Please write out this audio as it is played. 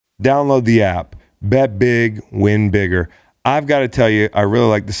Download the app. Bet big, win bigger. I've got to tell you, I really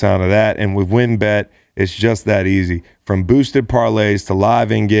like the sound of that. And with WynnBET, it's just that easy. From boosted parlays to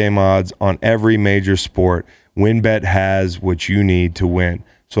live in-game odds on every major sport, WynnBET has what you need to win.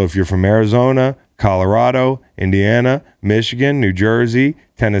 So if you're from Arizona, Colorado, Indiana, Michigan, New Jersey,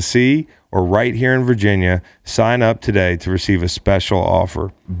 Tennessee, or right here in Virginia, sign up today to receive a special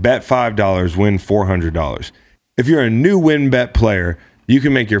offer. Bet $5, win $400. If you're a new WynnBET player, you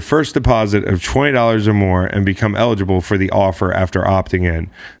can make your first deposit of $20 or more and become eligible for the offer after opting in.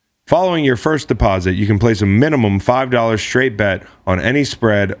 Following your first deposit, you can place a minimum $5 straight bet on any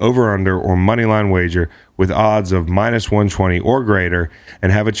spread, over-under, or moneyline wager with odds of -120 or greater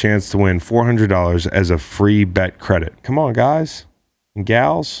and have a chance to win $400 as a free bet credit. Come on, guys and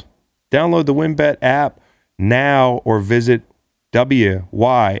gals. Download the WynnBET app now or visit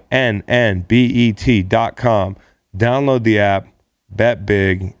wynnbet.com. Download the app, bet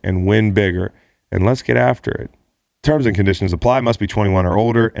big, and win bigger. And let's get after it. Terms and conditions apply. Must be 21 or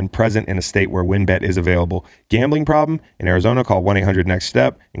older and present in a state where WynnBET is available. Gambling problem? In Arizona, call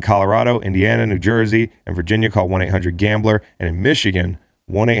 1-800-NEXT-STEP. In Colorado, Indiana, New Jersey, and Virginia, call 1-800-GAMBLER. And in Michigan,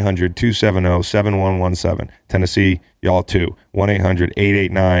 1-800-270-7117. Tennessee, y'all too.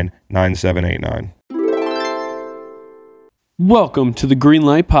 1-800-889-9789. Welcome to the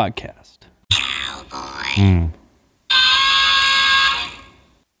Greenlight Podcast.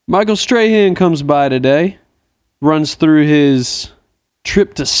 Michael Strahan comes by today, runs through his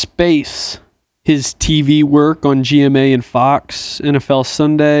trip to space, his TV work on GMA and Fox, NFL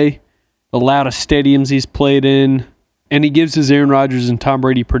Sunday, the loudest stadiums he's played in, and he gives his Aaron Rodgers and Tom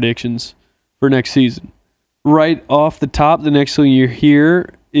Brady predictions for next season. Right off the top, the next thing you hear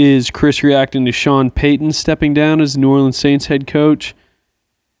is Chris reacting to Sean Payton stepping down as New Orleans Saints head coach.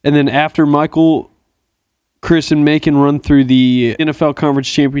 And then after Michael, Chris and Macon run through the NFL Conference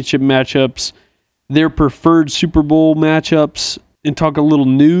Championship matchups, their preferred Super Bowl matchups, and talk a little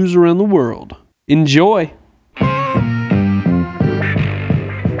news around the world. Enjoy.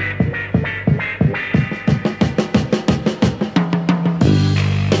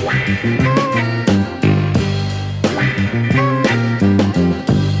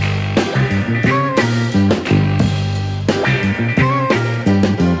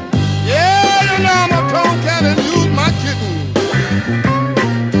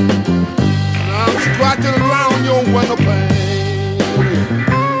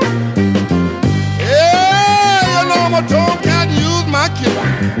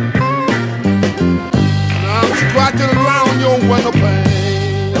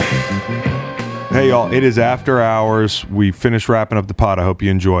 Hey y'all, it is after hours. We finished wrapping up the pod. I hope you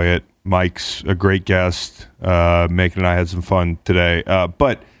enjoy it. Mike's a great guest. Macon and I had some fun today.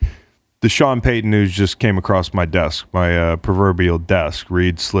 But the Sean Payton news just came across my desk, my proverbial desk.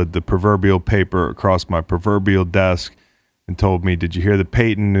 Reed slid the proverbial paper across my proverbial desk and told me, "Did you hear the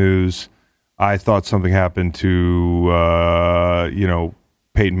Payton news?" I thought something happened to,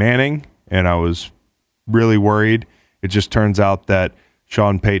 Peyton Manning, and I was really worried. It just turns out that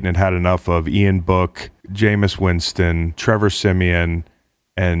Sean Payton had enough of Ian Book, Jameis Winston, Trevor Siemian,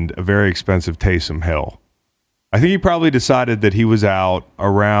 and a very expensive Taysom Hill. I think he probably decided that he was out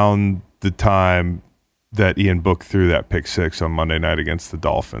around the time that Ian Book threw that pick six on Monday night against the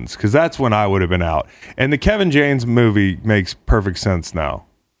Dolphins, because that's when I would have been out. And the Kevin James movie makes perfect sense now.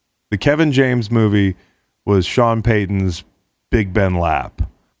 The Kevin James movie was Sean Payton's Big Ben lap.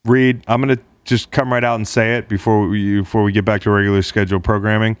 Reed, I'm going to just come right out and say it before we get back to regular scheduled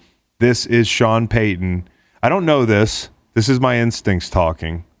programming. This is Sean Payton. I don't know this. This is my instincts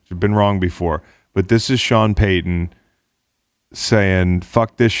talking. I've been wrong before. But this is Sean Payton saying,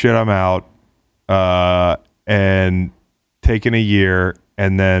 fuck this shit, I'm out, and taking a year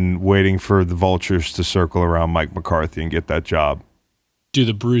and then waiting for the vultures to circle around Mike McCarthy and get that job. Do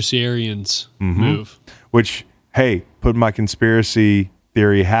the Bruce Arians move. Which, hey, put my conspiracy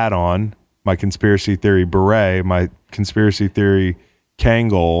theory hat on, my conspiracy theory beret, my conspiracy theory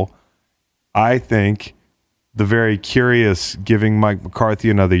Kangol. I think the very curious giving Mike McCarthy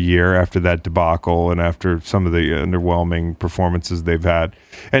another year after that debacle and after some of the underwhelming performances they've had,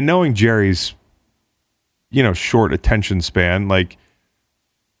 and knowing Jerry's, short attention span, like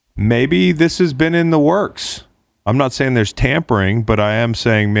maybe this has been in the works. I'm not saying there's tampering, but I am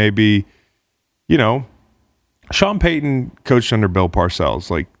saying maybe, Sean Payton coached under Bill Parcells.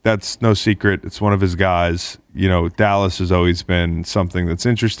 Like, that's no secret. It's one of his guys. Dallas has always been something that's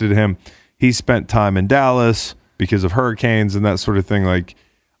interested him. He spent time in Dallas because of hurricanes and that sort of thing. Like,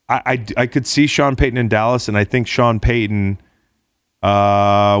 I could see Sean Payton in Dallas, and I think Sean Payton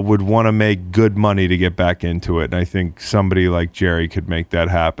would want to make good money to get back into it. And I think somebody like Jerry could make that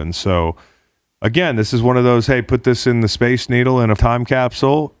happen. So again, this is one of those, hey, put this in the Space Needle in a time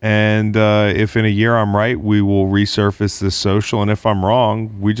capsule. And if in a year I'm right, we will resurface this social. And if I'm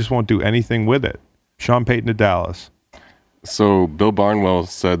wrong, we just won't do anything with it. Sean Payton to Dallas. So Bill Barnwell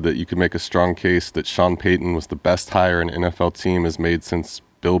said that you could make a strong case that Sean Payton was the best hire an NFL team has made since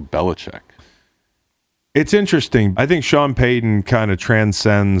Bill Belichick. It's interesting. I think Sean Payton kind of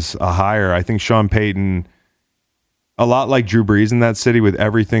transcends a hire. I think Sean Payton, a lot like Drew Brees in that city with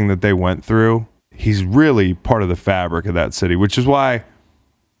everything that they went through, he's really part of the fabric of that city, which is why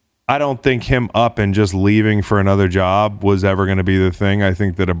I don't think him up and just leaving for another job was ever going to be the thing. I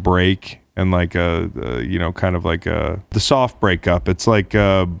think that a break and like the soft breakup, it's like,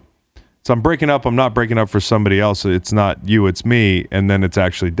 so I'm breaking up. I'm not breaking up for somebody else. It's not you, it's me. And then it's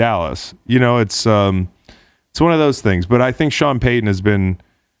actually Dallas. It's one of those things. But I think Sean Payton has been,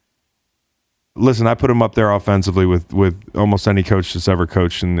 listen, I put him up there offensively with almost any coach that's ever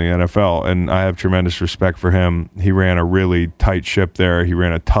coached in the NFL. And I have tremendous respect for him. He ran a really tight ship there. He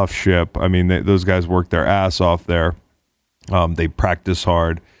ran a tough ship. I mean, those guys worked their ass off there. They practiced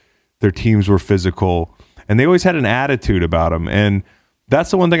hard. Their teams were physical. And they always had an attitude about them. And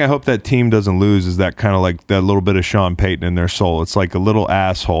that's the one thing I hope that team doesn't lose is that kind of like that little bit of Sean Payton in their soul. It's like a little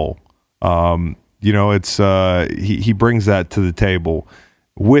asshole. It's he brings that to the table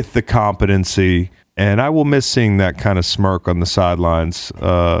with the competency, and I will miss seeing that kind of smirk on the sidelines.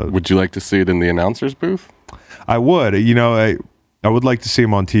 Would you like to see it in the announcer's booth? I would. I would like to see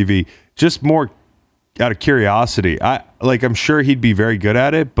him on TV, just more out of curiosity. I'm sure he'd be very good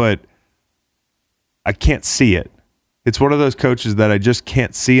at it, but I can't see it. It's one of those coaches that I just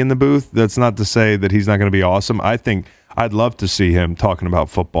can't see in the booth. That's not to say that he's not going to be awesome. I think I'd love to see him talking about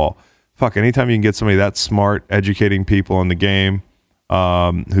football. Fuck, anytime you can get somebody that smart, educating people on the game,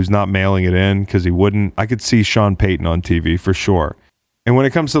 who's not mailing it in because he wouldn't, I could see Sean Payton on TV for sure. And when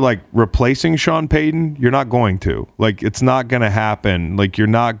it comes to like replacing Sean Payton, you're not going to. Like, it's not going to happen. Like, you're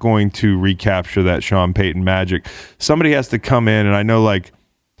not going to recapture that Sean Payton magic. Somebody has to come in, and I know like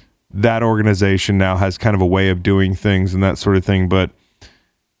that organization now has kind of a way of doing things and that sort of thing, but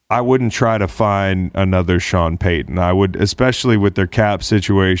I wouldn't try to find another Sean Payton. I would, especially with their cap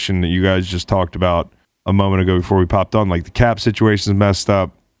situation that you guys just talked about a moment ago before we popped on. Like, the cap situation is messed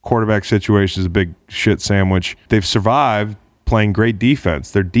up. Quarterback situation is a big shit sandwich. They've survived playing great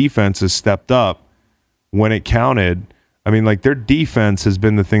defense. Their defense has stepped up when it counted. I mean, like, their defense has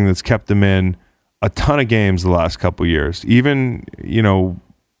been the thing that's kept them in a ton of games the last couple of years. Even,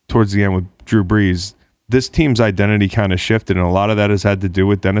 towards the end with Drew Brees, this team's identity kind of shifted, and a lot of that has had to do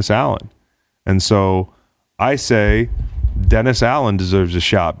with Dennis Allen. And so I say Dennis Allen deserves a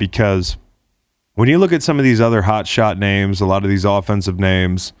shot, because when you look at some of these other hot shot names, a lot of these offensive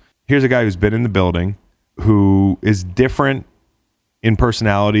names, here's a guy who's been in the building, who is different in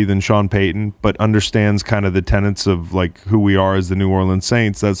personality than Sean Payton, but understands kind of the tenets of like who we are as the New Orleans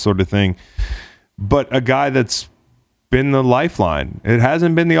Saints, that sort of thing. But a guy that's been the lifeline. It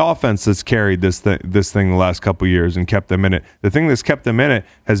hasn't been the offense that's carried this thing the last couple of years and kept them in it. The thing that's kept them in it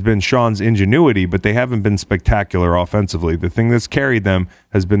has been Sean's ingenuity, but they haven't been spectacular offensively. The thing that's carried them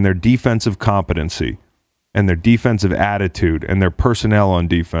has been their defensive competency and their defensive attitude and their personnel on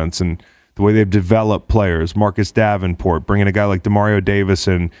defense and the way they've developed players. Marcus Davenport, bringing a guy like Demario Davis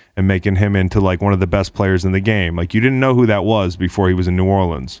in and making him into like one of the best players in the game. Like, you didn't know who that was before he was in New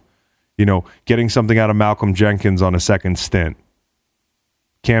Orleans. Getting something out of Malcolm Jenkins on a second stint.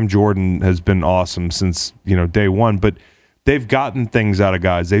 Cam Jordan has been awesome since, day one, but they've gotten things out of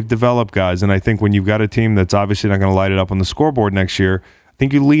guys. They've developed guys. And I think when you've got a team that's obviously not going to light it up on the scoreboard next year, I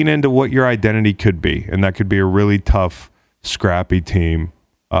think you lean into what your identity could be. And that could be a really tough, scrappy team.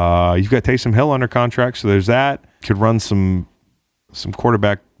 You've got Taysom Hill under contract, so there's that. Could run some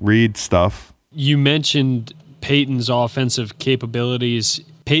quarterback read stuff. You mentioned Peyton's offensive capabilities.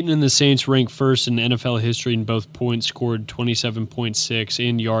 Peyton and the Saints rank first in NFL history in both points scored 27.6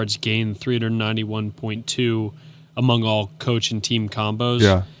 and yards gained 391.2 among all coach and team combos.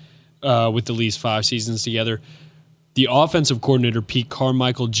 Yeah. With the least 5 seasons together. The offensive coordinator, Pete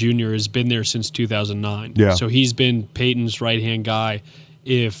Carmichael Jr., has been there since 2009. Yeah. So he's been Peyton's right-hand guy.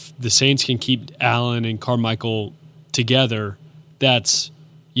 If the Saints can keep Allen and Carmichael together, that's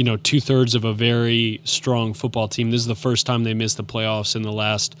 2/3 of a very strong football team. This is the first time they missed the playoffs in the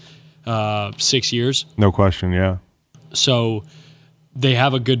last 6 years. No question, yeah. So they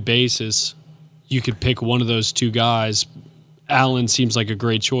have a good basis. You could pick one of those two guys. Allen seems like a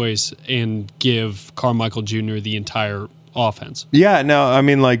great choice, and give Carmichael Jr. the entire offense. Yeah, no, I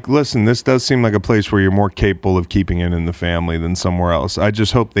mean, like, listen, this does seem like a place where you're more capable of keeping it in the family than somewhere else. I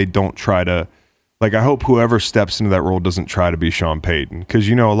just hope they don't try to, like, I hope whoever steps into that role doesn't try to be Sean Payton. Because,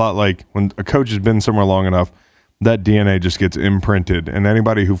 a lot like when a coach has been somewhere long enough, that DNA just gets imprinted. And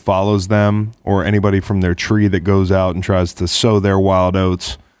anybody who follows them or anybody from their tree that goes out and tries to sow their wild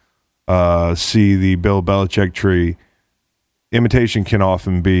oats, see the Bill Belichick tree, imitation can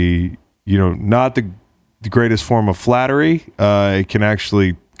often be, not the greatest form of flattery. It can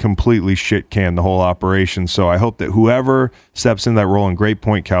actually completely shit can the whole operation. So I hope that whoever steps in that role, and great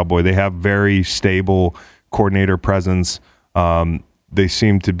point, Cowboy, they have very stable coordinator presence. They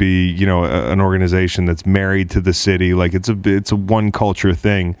seem to be, an organization that's married to the city. Like it's a one culture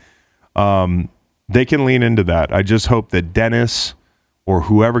thing. They can lean into that. I just hope that Dennis or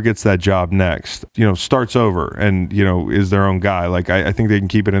whoever gets that job next, starts over and, is their own guy. Like I think they can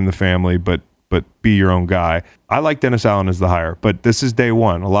keep it in the family, but be your own guy. I like Dennis Allen as the hire, but this is day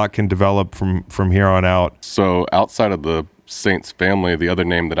one. A lot can develop from here on out. So outside of the Saints family, the other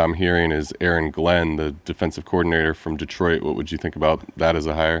name that I'm hearing is Aaron Glenn, the defensive coordinator from Detroit. What would you think about that as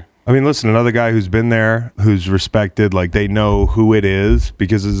a hire? I mean, listen, another guy who's been there, who's respected, like they know who it is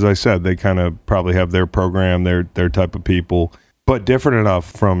because, as I said, they kind of probably have their program, their type of people, but different enough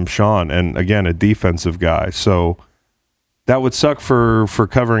from Sean. And again, a defensive guy. So that would suck for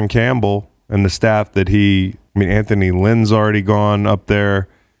covering Campbell and the staff that Anthony Lynn's already gone up there.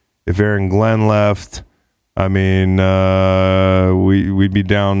 If Aaron Glenn left, we'd be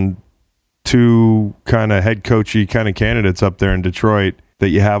down two kind of head coachy kind of candidates up there in Detroit that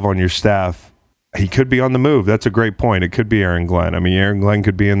you have on your staff. He could be on the move. That's a great point. It could be Aaron Glenn. Aaron Glenn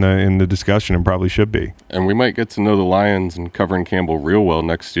could be in the discussion and probably should be. And we might get to know the Lions and covering Campbell real well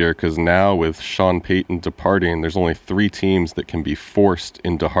next year because now with Sean Payton departing, there's only 3 teams that can be forced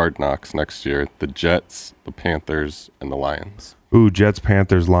into Hard Knocks next year: the Jets, the Panthers, and the Lions. Ooh, Jets,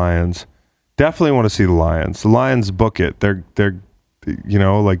 Panthers, Lions. Definitely want to see the Lions. The Lions book it. They're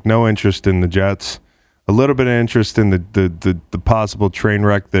no interest in the Jets. A little bit of interest in the possible train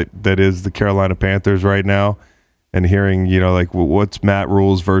wreck that is the Carolina Panthers right now, and hearing what's Matt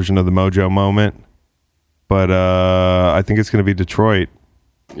Rule's version of the Mojo moment. But I think it's going to be Detroit.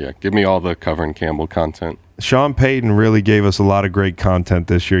 Yeah, give me all the covering Campbell content. Sean Payton really gave us a lot of great content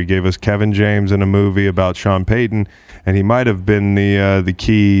this year. He gave us Kevin James in a movie about Sean Payton, and he might have been the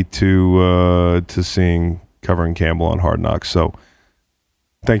key to seeing covering Campbell on Hard Knocks. So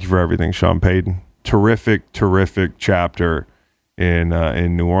thank you for everything, Sean Payton. Terrific chapter in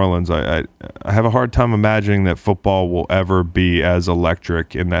New Orleans. I have a hard time imagining that football will ever be as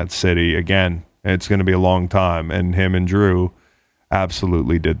electric in that city again. It's going to be a long time, and him and Drew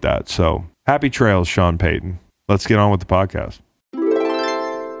absolutely did that. So happy trails, Sean Payton. Let's get on with the podcast.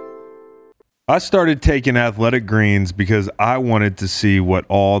 I started taking Athletic Greens because I wanted to see what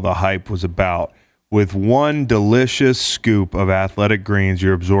all the hype was about. With one delicious scoop of Athletic Greens,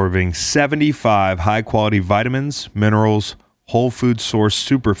 you're absorbing 75 high-quality vitamins, minerals, whole food source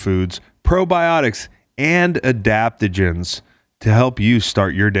superfoods, probiotics, and adaptogens to help you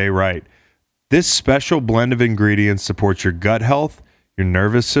start your day right. This special blend of ingredients supports your gut health, your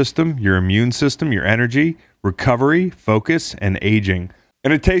nervous system, your immune system, your energy, recovery, focus, and aging.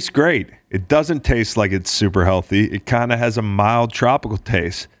 And it tastes great. It doesn't taste like it's super healthy. It kind of has a mild tropical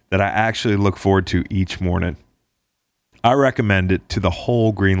taste that I actually look forward to each morning. I recommend it to the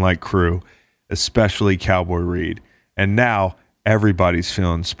whole Greenlight crew, especially Cowboy Reed. And now everybody's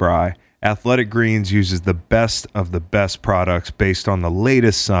feeling spry. Athletic Greens uses the best of the best products based on the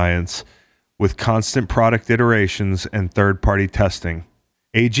latest science with constant product iterations and third-party testing.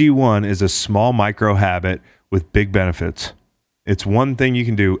 AG1 is a small micro habit with big benefits. It's one thing you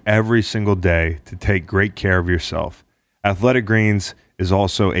can do every single day to take great care of yourself. Athletic Greens is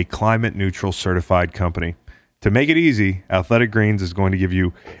also a climate neutral certified company. To make it easy, Athletic Greens is going to give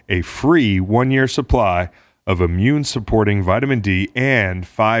you a free 1-year supply of immune supporting vitamin D and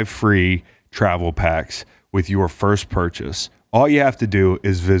 5 free travel packs with your first purchase. All you have to do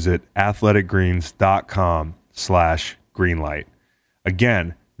is visit athleticgreens.com/greenlight.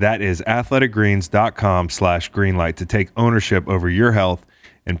 Again, that is athleticgreens.com/greenlight to take ownership over your health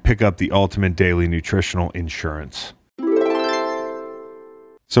and pick up the ultimate daily nutritional insurance.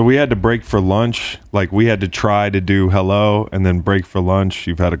 So we had to break for lunch. Like we had to try to do hello and then break for lunch.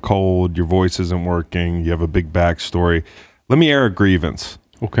 You've had a cold, your voice isn't working, you have a big backstory. Let me air a grievance.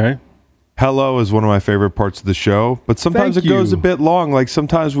 Okay. Hello is one of my favorite parts of the show, but sometimes it goes a bit long. Like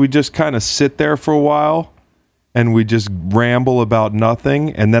sometimes we just kind of sit there for a while and we just ramble about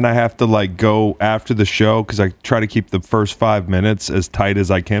nothing, and then I have to like go after the show because I try to keep the first 5 minutes as tight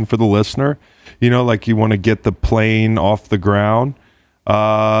as I can for the listener. You know, like you want to get the plane off the ground.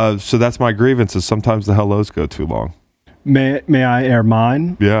 So that's my grievance is sometimes the hellos go too long. May I air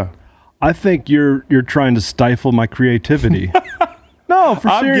mine? Yeah. I think you're trying to stifle my creativity. No, for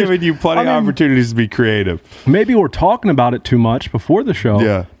I'm serious. giving you plenty of opportunities to be creative. Maybe we're talking about it too much before the show.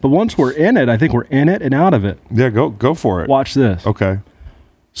 Yeah. But once we're in it, I think we're in it and out of it. Yeah, go for it. Watch this. Okay.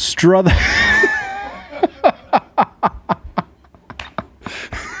 Struther.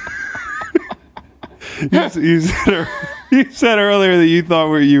 You said earlier that you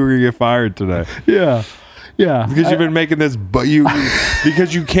thought you were going to get fired today. Yeah. Yeah. Because you've been making this, but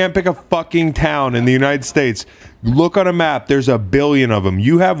because you can't pick a fucking town in the United States. Look on a map. There's a billion of them.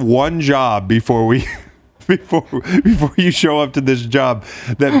 You have one job before you show up to this job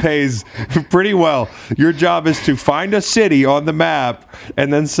that pays pretty well. Your job is to find a city on the map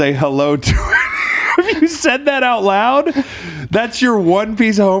and then say hello to it. Have you said that out loud? That's your one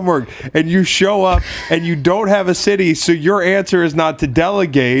piece of homework. And you show up and you don't have a city, so your answer is not to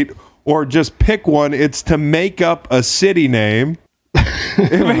delegate or just pick one. It's to make up a city name.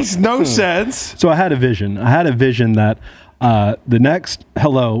 It makes no sense. So I had a vision. That the next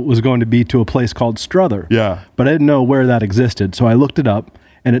hello was going to be to a place called Struther. Yeah. But I didn't know where that existed. So I looked it up,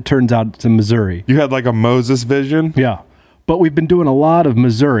 and it turns out it's in Missouri. You had like a Moses vision? Yeah. But we've been doing a lot of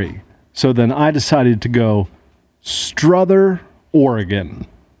Missouri. So then I decided to go Struther, Oregon.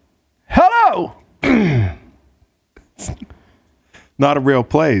 Hello! Not a real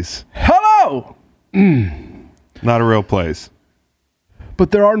place. Hello! Not a real place.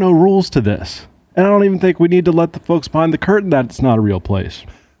 But there are no rules to this. And I don't even think we need to let the folks behind the curtain that it's not a real place.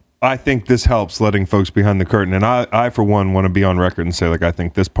 I think this helps letting folks behind the curtain. And I for one, want to be on record and say, like, I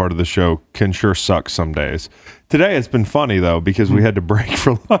think this part of the show can sure suck some days. Today, it's been funny, though, because we had to break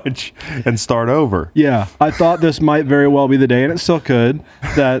for lunch and start over. Yeah, I thought this might very well be the day, and it still could,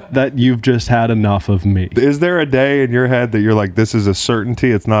 that you've just had enough of me. Is there a day in your head that you're like, this is a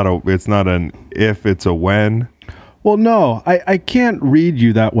certainty? It's not an if, it's a when? Well, no, I can't read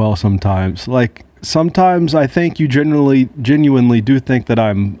you that well sometimes. Like, sometimes I think you genuinely do think that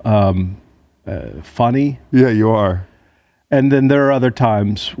I'm funny. Yeah, you are. And then there are other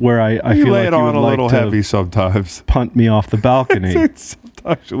times where I You feel lay like it you on would a like little to heavy sometimes. punt me off the balcony.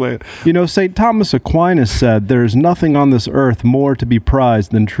 Sometimes you lay it. You know, St. Thomas Aquinas said, "There's nothing on this earth more to be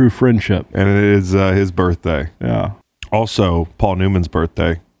prized than true friendship." And it is his birthday. Yeah. Also, Paul Newman's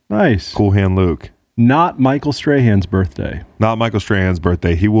birthday. Nice. Cool Hand Luke. Not Michael Strahan's birthday. Not Michael Strahan's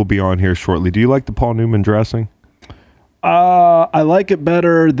birthday. He will be on here shortly. Do you like the Paul Newman dressing? I like it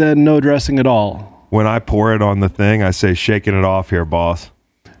better than no dressing at all. When I pour it on the thing, I say, shaking it off here, boss.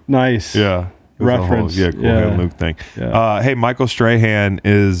 Nice. Yeah. Reference. Cool Hand Luke thing. Yeah. Hey, Michael Strahan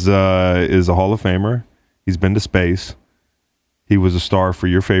is a Hall of Famer. He's been to space. He was a star for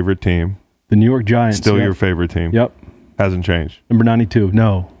your favorite team. The New York Giants. Still yep. your favorite team. Yep. Hasn't changed. Number 92.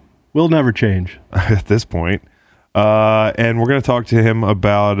 No. Will never change. At this point. And we're going to talk to him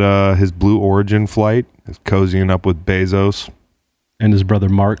about his Blue Origin flight, his cozying up with Bezos. And his brother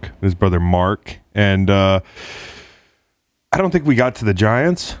Mark. And I don't think we got to the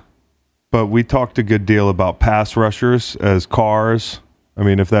Giants, but we talked a good deal about pass rushers as cars. I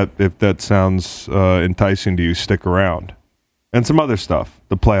mean, if that sounds enticing to you, stick around. And some other stuff,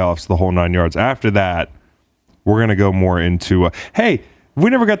 the playoffs, the whole 9 yards. After that, we're going to go more into, hey, we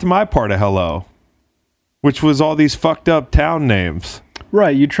never got to my part of hello, which was all these fucked up town names.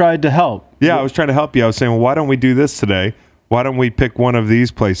 Right. You tried to help. Yeah, I was trying to help you. I was saying, well, why don't we do this today? Why don't we pick one of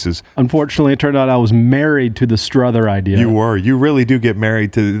these places? Unfortunately, it turned out I was married to the Struther idea. You were. You really do get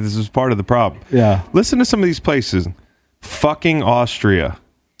married to. This is part of the problem. Yeah. Listen to some of these places. Fucking Austria.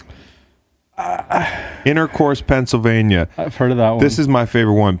 Intercourse, Pennsylvania. I've heard of that one. This is my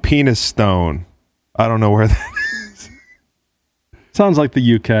favorite one. Penis Stone. I don't know where that is. Sounds like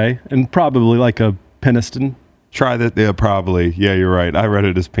the UK and probably like a Penistone. Try that. Yeah, probably. Yeah, you're right. I read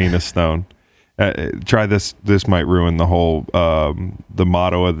it as Penis Stone. Try this. This might ruin the whole the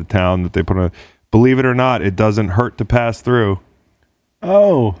motto of the town that they put on. Believe it or not, it doesn't hurt to pass through.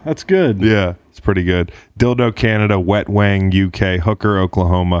 Oh, that's good. Yeah, it's pretty good. Dildo, Canada. Wet Wang, UK. Hooker,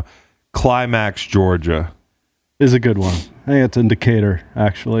 Oklahoma. Climax, Georgia. Is a good one. I think it's in Decatur,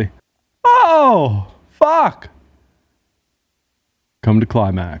 actually. Oh, fuck. Come to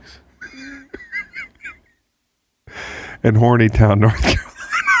Climax. And Hornytown, North Carolina.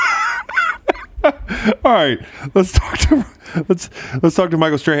 All right, let's talk to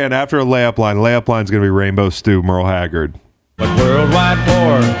Michael Strahan after a layup line. Layup line's going to be Rainbow Stew, Merle Haggard. But worldwide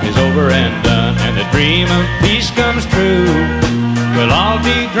war is over and done, and the dream of peace comes true. We'll all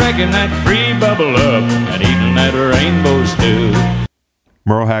be drinking that free bubble up and eating that rainbow stew.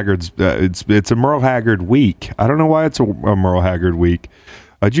 Merle Haggard's it's a Merle Haggard week. I don't know why it's a Merle Haggard week.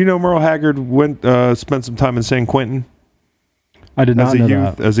 Did you know Merle Haggard spent some time in San Quentin? I did not know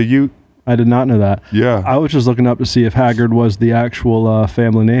that. As a youth? I did not know that. Yeah. I was just looking up to see if Haggard was the actual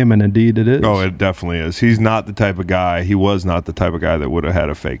family name, and indeed it is. Oh, it definitely is. He's not the type of guy. He was not the type of guy that would have had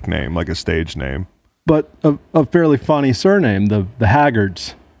a fake name, like a stage name. But a fairly funny surname, the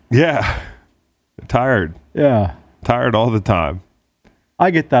Haggards. Yeah. Tired. Yeah. Tired all the time.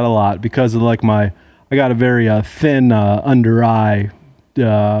 I get that a lot because of I got a very thin under eye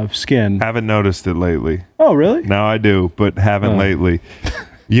skin. Haven't noticed it lately. Oh, really? Now I do, but haven't lately.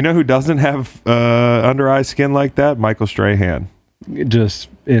 You know who doesn't have under eye skin like that? Michael Strahan. Just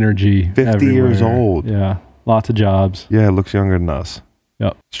energy. 50 everywhere. years old. Yeah. Lots of jobs. Yeah, looks younger than us.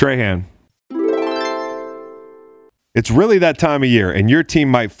 Yep. Strahan. It's really that time of year, and your team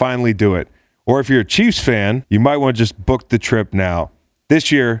might finally do it. Or if you're a Chiefs fan, you might want to just book the trip now.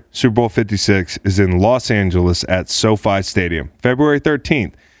 This year, Super Bowl 56 is in Los Angeles at SoFi Stadium, February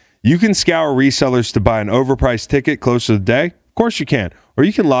 13th. You can scour resellers to buy an overpriced ticket close to the day. Of course you can. Or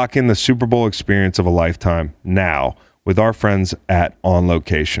you can lock in the Super Bowl experience of a lifetime now with our friends at On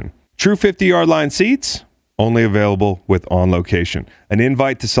Location. True 50-yard line seats, only available with On Location. An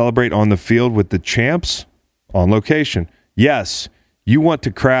invite to celebrate on the field with the champs, On Location. Yes, you want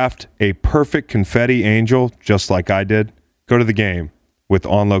to craft a perfect confetti angel just like I did? Go to the game with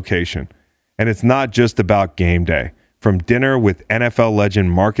On Location. And it's not just about game day. From dinner with NFL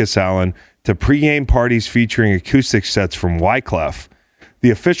legend Marcus Allen to pregame parties featuring acoustic sets from Wyclef,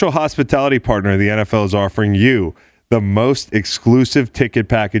 the official hospitality partner of the NFL is offering you the most exclusive ticket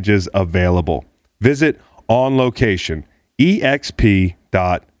packages available. Visit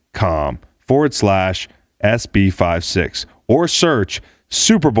onlocation.exp.com/SB56 or search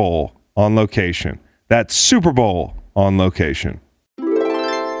Super Bowl On Location. That's Super Bowl On Location.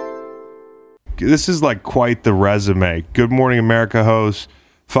 This is like quite the resume. Good Morning America host,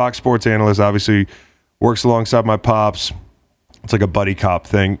 Fox Sports analyst, obviously works alongside my pops. It's like a buddy cop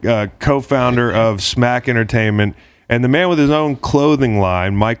thing. Co-founder of Smack Entertainment and the man with his own clothing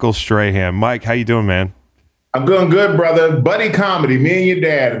line, Michael Strahan. Mike, how you doing, man? I'm doing good, brother. Buddy comedy, me and your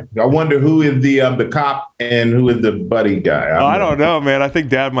dad. I wonder who is the cop and who is the buddy guy. I don't know, man. I think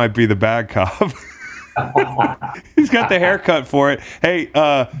Dad might be the bad cop. He's got the haircut for it. Hey,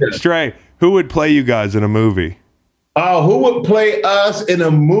 Stray, who would play you guys in a movie? Oh, who would play us in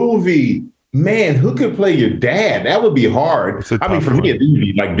a movie? Man, who could play your dad? That would be hard. I mean, for me, it'd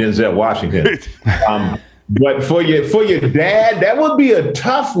be like Denzel Washington. But for your dad, that would be a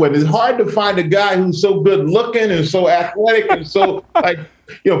tough one. It's hard to find a guy who's so good looking and so athletic and so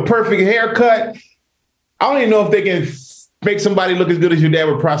perfect haircut. I don't even know if they can make somebody look as good as your dad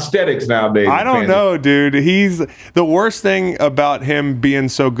with prosthetics nowadays. I don't know, dude. He's the worst thing about him being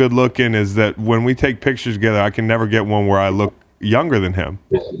so good looking is that when we take pictures together, I can never get one where I look younger than him.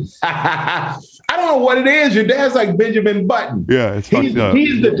 I don't know what it is. Your dad's like Benjamin Button. Yeah, it's fucked up.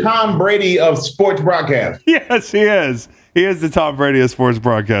 He's the Tom Brady of sports broadcast. Yes, he is. He is the Tom Brady of sports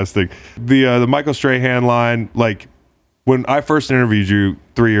broadcasting. The Michael Strahan line, like when I first interviewed you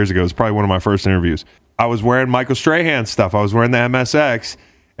 3 years ago, it was probably one of my first interviews. I was wearing Michael Strahan stuff. I was wearing the MSX,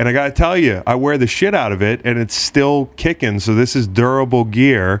 and I got to tell you, I wear the shit out of it, and it's still kicking. So this is durable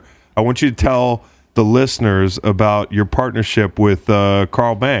gear. I want you to tell the listeners about your partnership with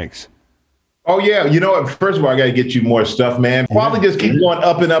Carl Banks. Oh, yeah. You know what? First of all, I got to get you more stuff, man. Probably just keep going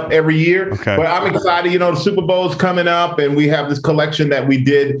up and up every year. Okay. But I'm excited. The Super Bowl's coming up, and we have this collection that we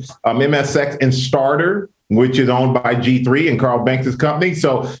did, MSX and Starter, which is owned by G3 and Carl Banks' company.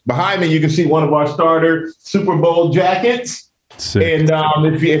 So behind me, you can see one of our Starter Super Bowl jackets. Sick. And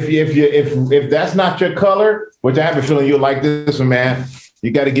if that's not your color, which I have a feeling you'll like this one, man,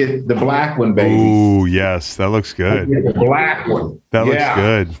 you got to get the black one, baby. Ooh, yes. That looks good. The black one. That looks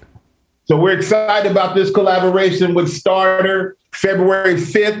good. So we're excited about this collaboration with Starter, February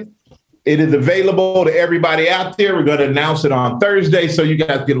 5th. It is available to everybody out there. We're going to announce it on Thursday, so you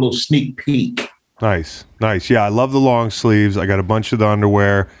guys get a little sneak peek. Nice. Yeah, I love the long sleeves. I got a bunch of the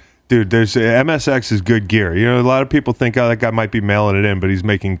underwear. Dude, there's MSX is good gear. A lot of people think, that guy might be mailing it in, but he's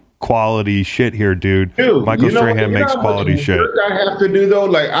making quality shit here, dude. Michael Strahan makes quality shit. I have to do though,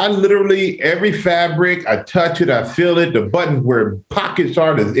 like I literally every fabric, I touch it, I feel it. The buttons where pockets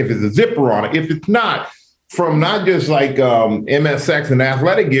are, if it's a zipper on it, if it's not, from not just like MSX and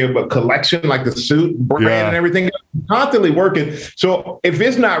athletic gear, but collection like the suit brand and everything, constantly working. So if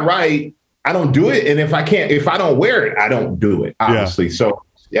it's not right, I don't do it. And if I don't wear it, I don't do it, obviously. Yeah. So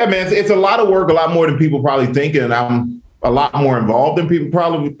yeah, man, it's a lot of work, a lot more than people probably think. And I'm a lot more involved than people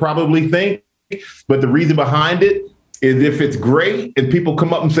probably think. But the reason behind it is if it's great and people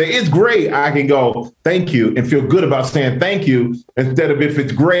come up and say, it's great, I can go, thank you, and feel good about saying thank you, instead of if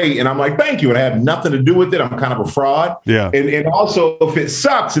it's great and I'm like, thank you, and I have nothing to do with it, I'm kind of a fraud. Yeah. And also, if it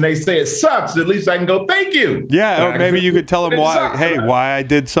sucks and they say it sucks, at least I can go, thank you. Yeah, or maybe you could tell them why I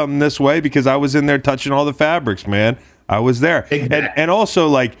did something this way, because I was in there touching all the fabrics, man. I was there. Exactly. And also,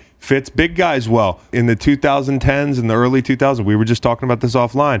 like, fits big guys well. In the 2010s and the early 2000s, we were just talking about this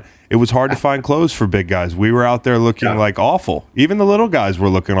offline. It was hard to find clothes for big guys. We were out there looking like awful. Even the little guys were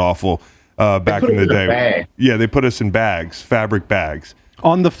looking awful back in the day. Yeah, they put us in bags, fabric bags.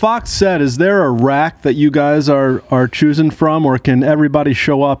 On the Fox set, is there a rack that you guys are choosing from, or can everybody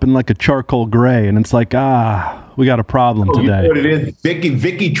show up in like a charcoal gray and it's like, we got a problem today? You know what it is?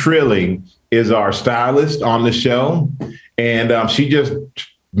 Vicky Trilling is our stylist on the show, and she just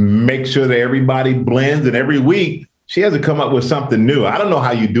make sure that everybody blends, and every week she has to come up with something new. I don't know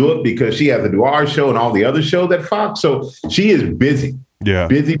how you do it because she has to do our show and all the other shows at Fox. So she is busy. Yeah.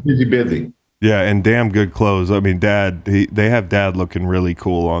 Busy. Yeah, and damn good clothes. I mean, they have Dad looking really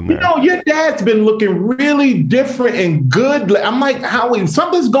cool on there. You know, your dad's been looking really different and good. I'm like, Howie,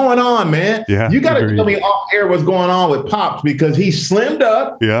 something's going on, man. Yeah, you got to tell me off air what's going on with Pops, because he's slimmed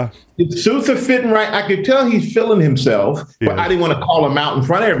up. Yeah. His suits are fitting right. I could tell he's feeling himself, but I didn't want to call him out in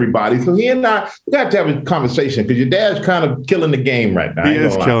front of everybody. So he and I got to have a conversation, because your dad's kind of killing the game right now. He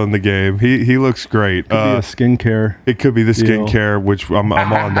is killing the game. He looks great. Could be a skincare. It could be the skincare, which I'm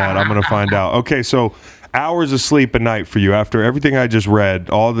on that. I'm going to find out. Okay, so hours of sleep a night for you after everything I just read,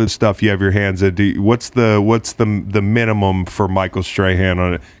 all the stuff you have your hands in. What's the minimum for Michael Strahan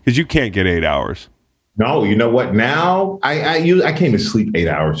on it? Because you can't get 8 hours. No, you know what? Now I can't even sleep 8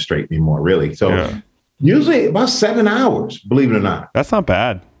 hours straight anymore, really. So usually about 7 hours, believe it or not. That's not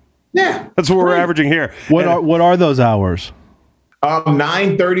bad. Yeah, that's what we're averaging here. What are those hours?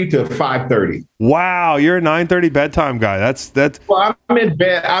 9:30 to 5:30. Wow, you're a 9:30 bedtime guy. That's. Well, I'm in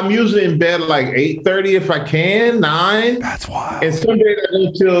bed. I'm usually in bed like 8:30 if I can. 9. That's wild. And some days I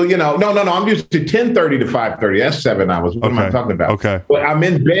go till no. I'm used to 10:30 to 5:30. That's 7 hours. What am I talking about? Okay. But I'm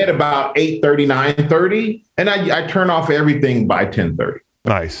in bed about 8:30, 9:30, and I turn off everything by 10:30.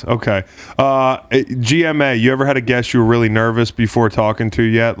 Nice. Okay. GMA, you ever had a guest you were really nervous before talking to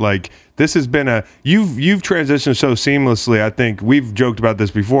yet? Like, this has been you've transitioned so seamlessly. I think we've joked about this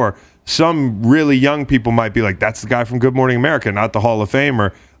before. Some really young people might be like, that's the guy from Good Morning America, not the Hall of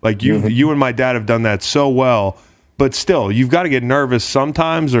Famer. Like, you and my dad have done that so well, but still, you've got to get nervous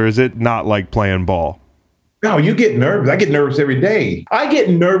sometimes, or is it not like playing ball? No, you get nervous. I get nervous every day. I get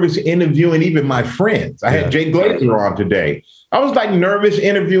nervous interviewing even my friends. I had Jay Glazer on today. I was like nervous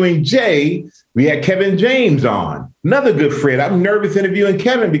interviewing Jay. We had Kevin James on, another good friend. I'm nervous interviewing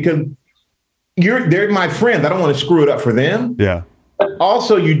Kevin because they're my friends. I don't want to screw it up for them. Yeah. But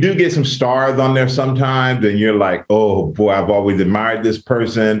also, you do get some stars on there sometimes, and you're like, oh boy, I've always admired this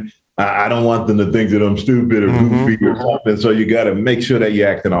person. I don't want them to think that I'm stupid or goofy or something. So you got to make sure that you're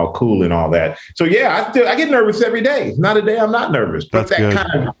acting all cool and all that. So yeah, I get nervous every day. Not a day I'm not nervous. But that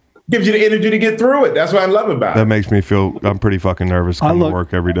kind of gives you the energy to get through it. That's what I love about it. That makes me feel I'm pretty fucking nervous coming to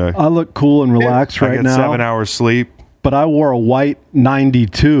work every day. I look cool and relaxed right now. 7 hours sleep. But I wore a white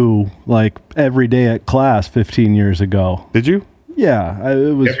 92 like every day at class 15 years ago. Did you? Yeah,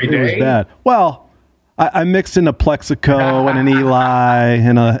 it was bad. Well, I mixed in a Plexico and an Eli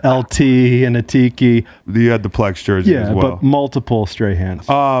and a LT and a Tiki. You had the Plex jersey as well. Yeah, but multiple Strahans.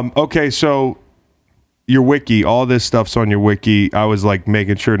 Okay, so your wiki, all this stuff's on your wiki. I was like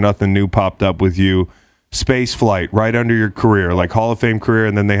making sure nothing new popped up with you. Space flight, right under your career, like Hall of Fame career,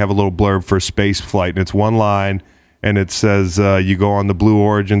 and then they have a little blurb for space flight, and it's one line, and it says you go on the Blue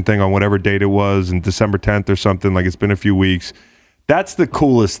Origin thing on whatever date it was, and December 10th or something, like it's been a few weeks. That's the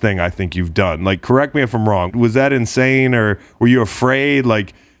coolest thing I think you've done. Like, correct me if I'm wrong. Was that insane, or were you afraid?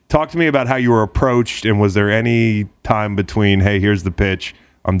 Like, talk to me about how you were approached, and was there any time between, hey, here's the pitch,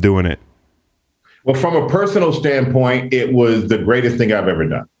 I'm doing it? Well, from a personal standpoint, it was the greatest thing I've ever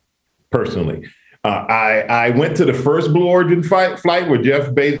done, personally. I went to the first Blue Origin flight where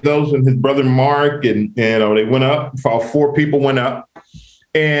Jeff Bezos and his brother Mark, and they went up, all 4 people went up,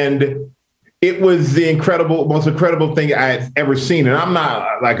 and it was the most incredible thing I had ever seen. And I'm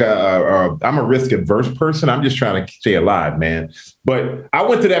not like I'm a risk adverse person. I'm just trying to stay alive, man. But I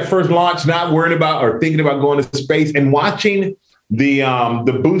went to that first launch not worrying about or thinking about going to space, and watching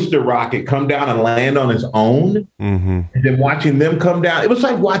the booster rocket come down and land on its own, and then watching them come down. It was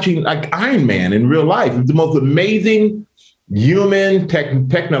like watching like Iron Man in real life. It was the most amazing human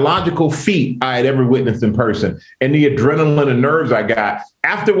technological feat I had ever witnessed in person. And the adrenaline and nerves I got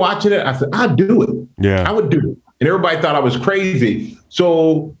after watching it, I said, I'd do it. Yeah. I would do it. And everybody thought I was crazy.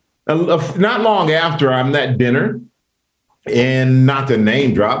 So not long after, I'm at dinner, and not to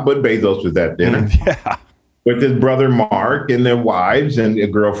name drop, but Bezos was at dinner. Yeah. With his brother Mark and their wives and their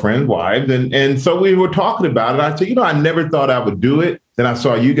girlfriend wives. And so we were talking about it. I said, I never thought I would do it. Then I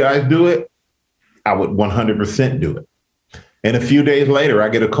saw you guys do it. I would 100% do it. And a few days later, I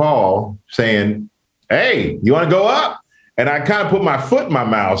get a call saying, hey, you want to go up? And I kind of put my foot in my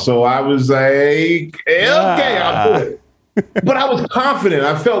mouth. So I was like, okay, I'll do it. But I was confident.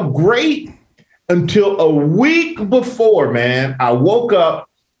 I felt great until a week before, man. I woke up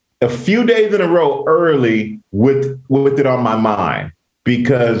a few days in a row early with it on my mind,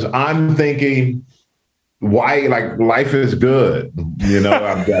 because I'm thinking, why, like, life is good.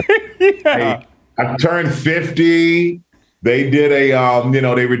 I turned 50. They did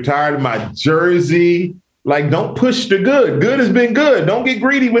they retired my jersey. Like, don't push the good. Good has been good. Don't get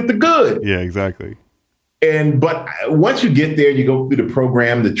greedy with the good. Yeah, exactly. But once you get there, you go through the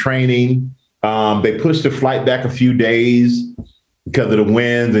program, the training. They push the flight back a few days because of the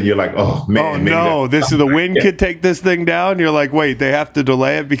winds, and you're like, oh man. Oh no, the wind could take this thing down. You're like, wait, they have to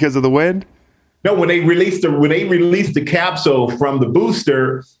delay it because of the wind? No, when they released the capsule from the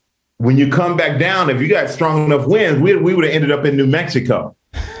booster, when you come back down, if you got strong enough winds, we would have ended up in New Mexico.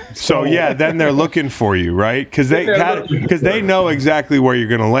 So yeah, then they're looking for you, right? Because they know exactly where you're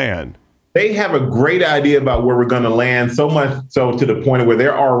going to land. They have a great idea about where we're going to land, so much so to the point where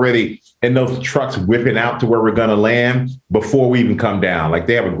they're already in those trucks whipping out to where we're going to land before we even come down. Like,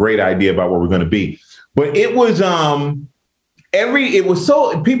 they have a great idea about where we're going to be. But it was it was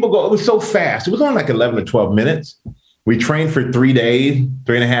so fast. It was only like 11 or 12 minutes. We trained for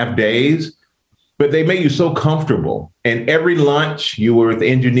 3.5 days, but they made you so comfortable. And every lunch you were with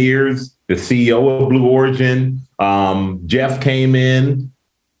engineers, the CEO of Blue Origin, Jeff came in.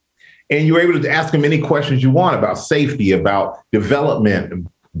 And you were able to ask them any questions you want about safety, about development,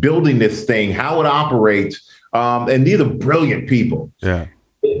 building this thing, how it operates. And these are brilliant people. Yeah.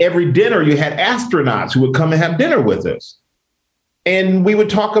 Every dinner, you had astronauts who would come and have dinner with us. And we would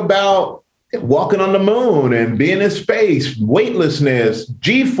talk about walking on the moon and being in space, weightlessness,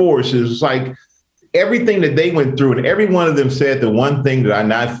 G-forces, like everything that they went through. And every one of them said the one thing that I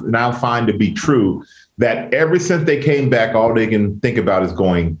now find to be true, that ever since they came back, all they can think about is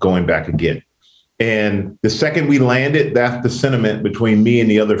going back again. And the second we landed, that's the sentiment between me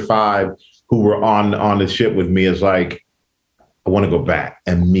and the other 5 who were on the ship with me, is like, I want to go back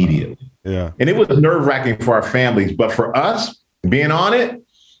immediately. Yeah. And it was nerve-wracking for our families, but for us being on it,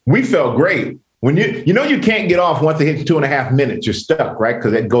 we felt great. When you can't get off once it hits 2.5 minutes, you're stuck, right?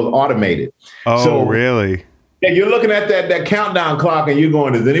 Because it goes automated. Oh, so, really? Yeah, you're looking at that countdown clock and you're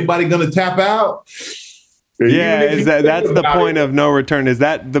going, is anybody going to tap out? Yeah, that's the point of no return? Is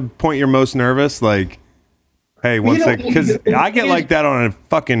that the point you're most nervous? Like, hey, because I get like that on a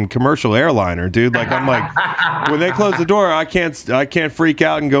fucking commercial airliner, dude. Like, I'm like, when they close the door, I can't freak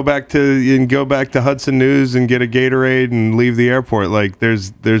out and go back to Hudson News and get a Gatorade and leave the airport. Like,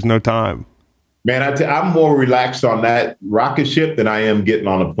 there's no time. Man, I'm more relaxed on that rocket ship than I am getting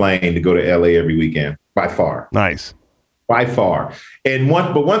on a plane to go to LA every weekend, by far. Nice. By far. And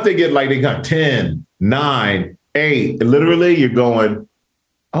once they get, like, they got 10, 9, 8, literally you're going,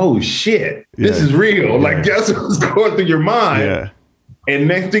 oh shit, this is real. Yeah. Like, that's what's going through your mind. Yeah. And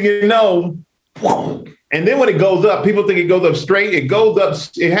next thing you know, whoa. And then when it goes up, people think it goes up straight. It goes up.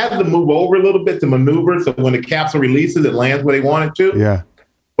 It has to move over a little bit to maneuver. So when the capsule releases, it lands where they want it to. Yeah.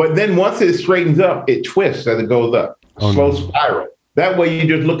 But then once it straightens up, it twists as it goes up. Slow spiral. That way you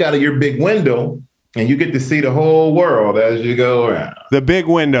just look out of your big window and you get to see the whole world as you go around. The big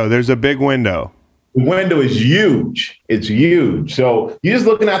window. There's a big window. The window is huge. It's huge. So you're just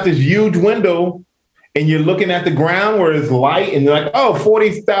looking out this huge window and you're looking at the ground where it's light and you're like, oh,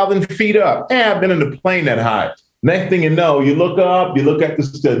 40,000 feet up. I've been in a plane that high. Next thing you know, you look up, you look at the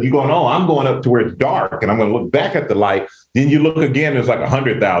stuff, you're going, oh, I'm going up to where it's dark and I'm going to look back at the light. Then you look again, there's like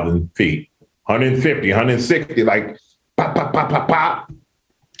 100,000 feet, 150, 160, like pop, pop, pop, pop, pop.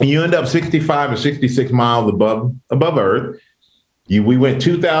 And you end up 65 or 66 miles above Earth. We went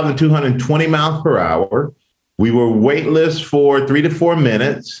 2,220 miles per hour. We were weightless for 3 to 4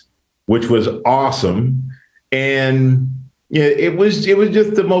 minutes, which was awesome. And yeah, it was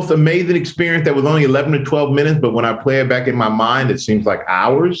just the most amazing experience. That was only 11 to 12 minutes, but when I play it back in my mind, it seems like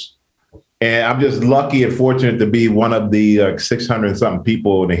hours. And I'm just lucky and fortunate to be one of the 600 something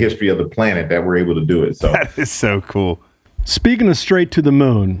people in the history of the planet that were able to do it. So that is so cool. Speaking of straight to the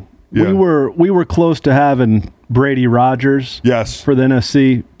moon, Yeah. we were close to having Brady Rodgers Yes. for the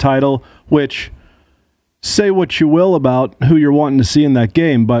NFC title, which say what you will about who you're wanting to see in that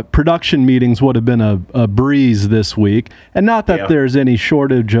game, but production meetings would have been a breeze this week. And not that there's any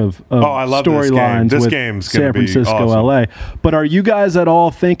shortage of I love storylines this with game's gonna San be Francisco, awesome. LA. But are you guys at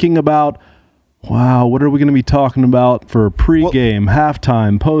all thinking about, wow, what are we going to be talking about for pregame,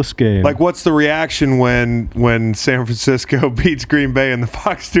 halftime, postgame? Like, what's the reaction when San Francisco beats Green Bay in the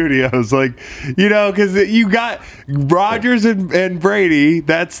Fox Studios? Like, because you got Rodgers and Brady.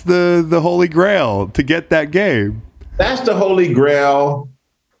 That's the holy grail to get that game. That's the holy grail.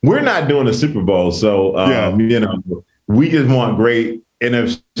 We're not doing a Super Bowl, so we just want great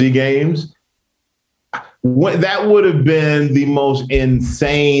NFC games. That would have been the most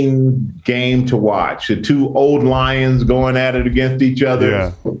insane game to watch. The two old lions going at it against each other.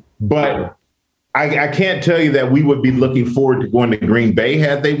 Yeah. But I can't tell you that we would be looking forward to going to Green Bay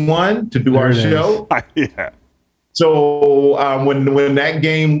had they won to do our show. Yeah. So when that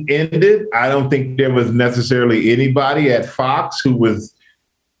game ended, I don't think there was necessarily anybody at Fox who was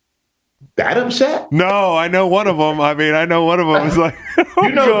that upset. No, I know one of them. I know one of them is like,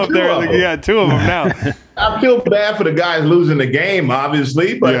 go up there. Two of them now. I feel bad for the guys losing the game,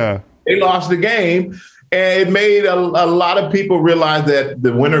 obviously, but they lost the game. And it made a lot of people realize that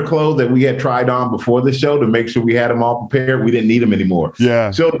the winter clothes that we had tried on before the show to make sure we had them all prepared, we didn't need them anymore.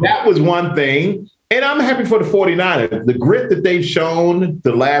 Yeah. So that was one thing. And I'm happy for the 49ers. The grit that they've shown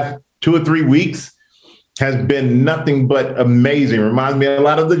the last 2 or 3 weeks has been nothing but amazing. Reminds me a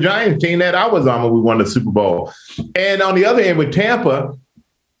lot of the Giants team that I was on when we won the Super Bowl. And on the other hand, with Tampa,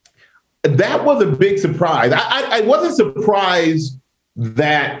 that was a big surprise. I wasn't surprised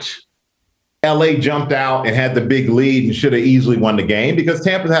that LA jumped out and had the big lead and should have easily won the game because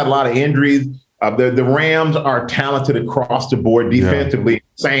Tampa's had a lot of injuries. The Rams are talented across the board, defensively,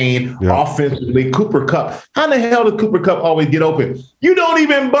 insane, offensively. Cooper Kupp. How the hell did Cooper Kupp always get open? You don't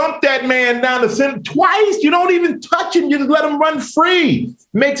even bump that man down the center twice. You don't even touch him. You just let him run free.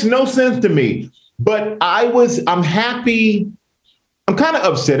 Makes no sense to me. But I'm happy. I'm kind of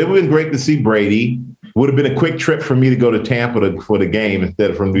upset. It would have been great to see Brady. Would have been a quick trip for me to go to Tampa for the game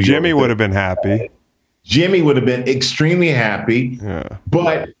instead of from New York. Jimmy would have been happy. Jimmy would have been extremely happy. Yeah.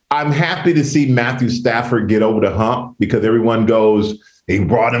 But I'm happy to see Matthew Stafford get over the hump because everyone goes, he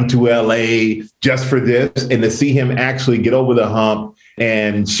brought him to LA just for this. And to see him actually get over the hump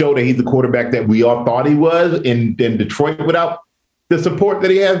and show that he's the quarterback that we all thought he was in Detroit without the support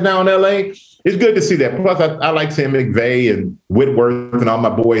that he has now in LA, it's good to see that. Plus, I like Sam McVay and Whitworth and all my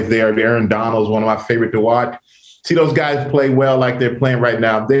boys there. Aaron Donald's one of my favorite to watch. See those guys play well like they're playing right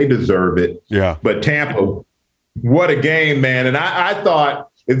now. They deserve it. Yeah. But Tampa, what a game, man. And I thought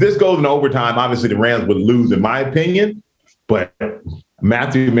if this goes in overtime, obviously the Rams would lose, in my opinion. But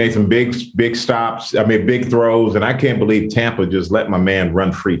Matthew made some big stops. Big throws. And I can't believe Tampa just let my man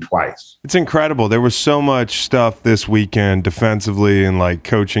run free twice. It's incredible. There was so much stuff this weekend defensively and like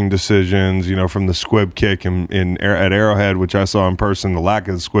coaching decisions, from the squib kick at Arrowhead, which I saw in person, the lack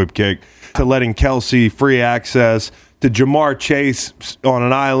of the squib kick, to letting Kelsey free access, to Jamar Chase on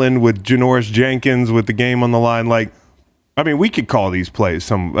an island with Janoris Jenkins with the game on the line. We could call these plays.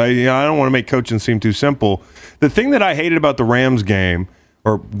 I don't want to make coaching seem too simple. The thing that I hated about the Rams game,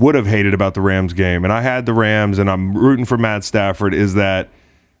 or would have hated about the Rams game, and I had the Rams and I'm rooting for Matt Stafford, is that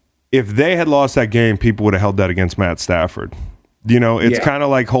if they had lost that game, people would have held that against Matt Stafford. It's kind of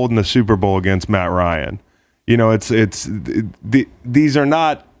like holding the Super Bowl against Matt Ryan. These are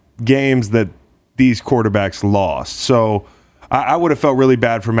not games that these quarterbacks lost. So I would have felt really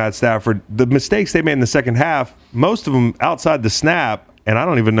bad for Matt Stafford. The mistakes they made in the second half, most of them outside the snap, and I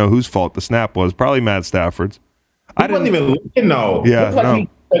don't even know whose fault the snap was, probably Matt Stafford's. I wasn't even looking, though. Yeah,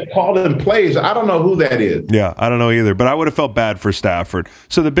 he called in plays. I don't know who that is. Yeah, I don't know either, but I would have felt bad for Stafford.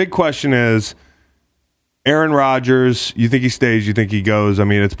 So the big question is, Aaron Rodgers, you think he stays, you think he goes?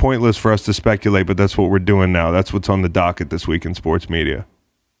 It's pointless for us to speculate, but that's what we're doing now. That's what's on the docket this week in sports media.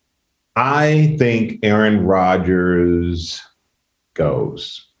 I think Aaron Rodgers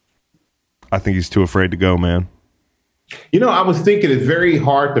goes. I think he's too afraid to go, man. I was thinking it's very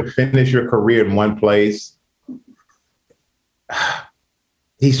hard to finish your career in one place.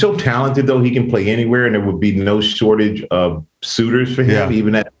 He's so talented, though. He can play anywhere, and there would be no shortage of suitors for him,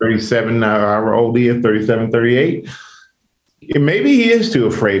 even at 37, however old he is, 37, 38. And maybe he is too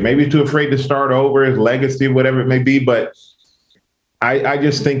afraid. Maybe he's too afraid to start over, his legacy, whatever it may be. But I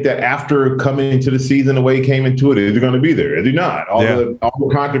just think that after coming into the season the way he came into it, is he going to be there? Is he not? All the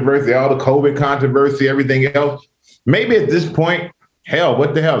controversy, all the COVID controversy, everything else. Maybe at this point, hell,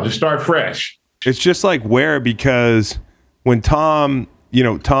 what the hell? Just start fresh. It's just like where, because when Tom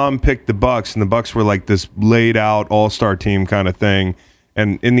Tom picked the Bucs, and the Bucs were like this laid out all-star team kind of thing.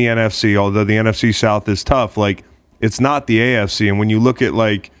 And in the NFC, although the NFC South is tough, like it's not the AFC. And when you look at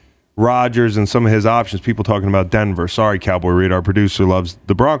like Rodgers and some of his options, people talking about Denver. Sorry, Cowboy Reed, our producer loves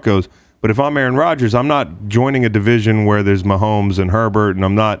the Broncos. But if I'm Aaron Rodgers, I'm not joining a division where there's Mahomes and Herbert, and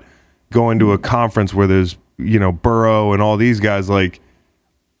I'm not going to a conference where there's, Burrow and all these guys. Like,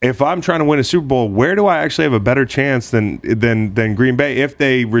 if I'm trying to win a Super Bowl, where do I actually have a better chance than Green Bay if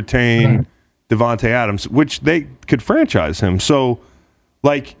they retain Devontae Adams, which they could franchise him? So,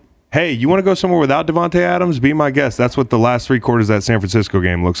 like, hey, you want to go somewhere without Devontae Adams? Be my guest. That's what the last 3 quarters of that San Francisco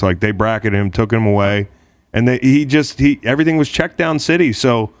game looks like. They bracketed him, took him away, and everything was check down city.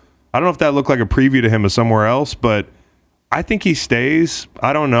 So I don't know if that looked like a preview to him of somewhere else, but I think he stays.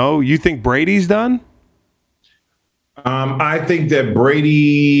 I don't know. You think Brady's done? I think that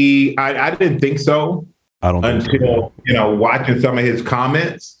Brady, I didn't think so. I don't think until, watching some of his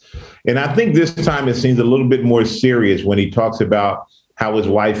comments. And I think this time it seems a little bit more serious when he talks about how his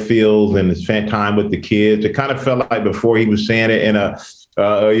wife feels and his time with the kids. It kind of felt like before he was saying it in a,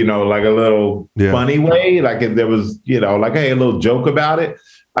 like a little funny way. Like if there was, like, hey, a little joke about it.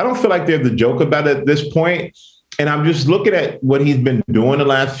 I don't feel like there's a joke about it at this point. And I'm just looking at what he's been doing the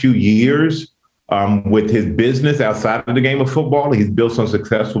last few years with his business outside of the game of football. He's built some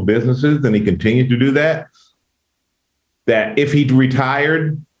successful businesses and he continues to do that. That if he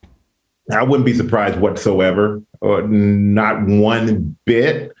retired, I wouldn't be surprised whatsoever, or not one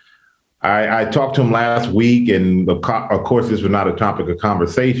bit. I talked to him last week, and of course, this was not a topic of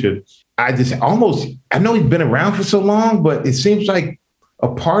conversation. I know he's been around for so long, but it seems like a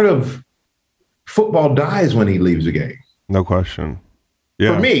part of football dies when he leaves the game. No question.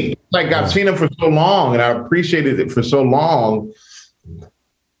 Yeah. For me, I've seen him for so long, and I appreciated it for so long.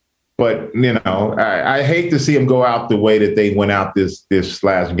 But, I hate to see him go out the way that they went out this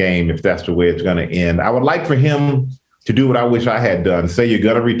last game, if that's the way it's going to end. I would like for him to do what I wish I had done. Say you're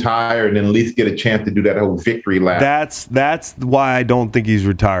going to retire and then at least get a chance to do that whole victory lap. That's why I don't think he's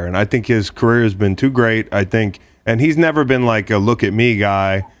retiring. I think his career has been too great. And he's never been like a look at me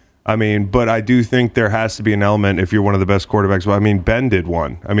guy. But I do think there has to be an element if you're one of the best quarterbacks. Well, Ben did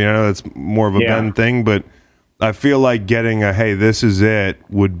one. I know that's more of a Ben thing, but I feel like getting a, hey, this is it,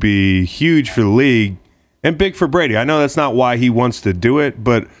 would be huge for the league and big for Brady. I know that's not why he wants to do it,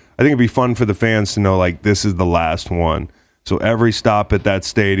 but I think it'd be fun for the fans to know, like, this is the last one. So every stop at that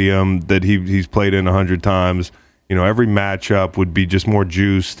stadium that he's played in 100 times, every matchup would be just more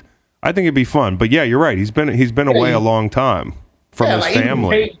juiced. I think it'd be fun. But yeah, you're right. He's been away a long time from his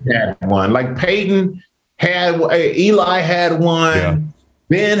family. Peyton had one. Like Peyton had, Eli had one. Yeah.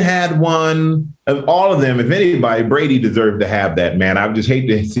 Ben had one. Of all of them, if anybody, Brady deserved to have that, man. I just hate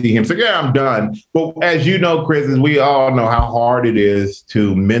to see him say, I'm done. But as you know, Chris, as we all know how hard it is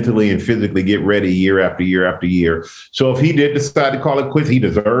to mentally and physically get ready year after year after year. So if he did decide to call it quits, he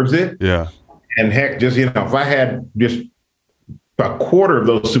deserves it. Yeah. And heck, just, if I had just a quarter of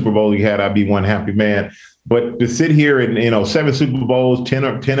those Super Bowls he had, I'd be one happy man. But to sit here and, 7 Super Bowls, 10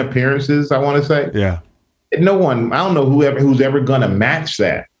 appearances, I want to say. Yeah. No one, I don't know who's ever going to match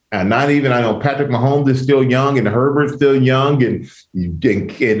that. And not even, I know Patrick Mahomes is still young and Herbert's still young and all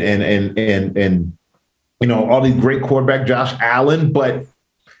these great quarterbacks, Josh Allen. But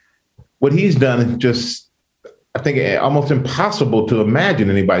what he's done is just, I think, almost impossible to imagine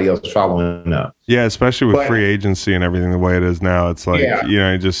anybody else following up. Yeah, especially with free agency and everything the way it is now. It's like,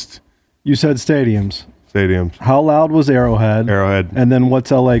 You said stadiums. Stadiums. How loud was Arrowhead? Arrowhead. And then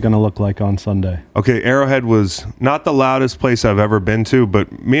what's LA going to look like on Sunday? Okay, Arrowhead was not the loudest place I've ever been to,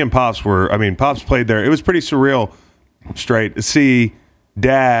 but me and Pops Pops played there. It was pretty surreal, to see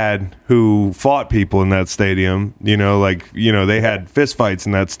Dad, who fought people in that stadium, they had fistfights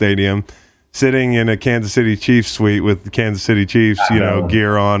in that stadium, sitting in a Kansas City Chiefs suite with the Kansas City Chiefs,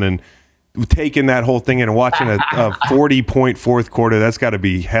 gear on, and taking that whole thing in and watching a 40-point fourth quarter. That's got to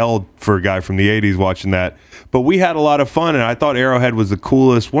be hell for a guy from the 80s watching that. But we had a lot of fun, and I thought Arrowhead was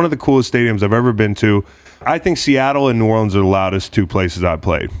one of the coolest stadiums I've ever been to. I think Seattle and New Orleans are the loudest 2 places I've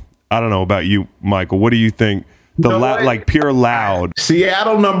played. I don't know about you, Michael. What do you think? Pure loud.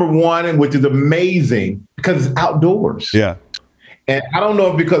 Seattle, number 1, which is amazing because it's outdoors. Yeah. And I don't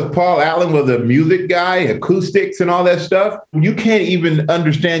know if because Paul Allen was a music guy, acoustics and all that stuff, you can't even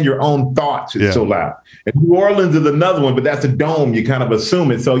understand your own thoughts. It's so loud. And New Orleans is another one, but that's a dome. You kind of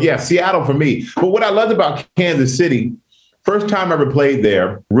assume it. So, yeah, Seattle for me. But what I loved about Kansas City, first time I ever played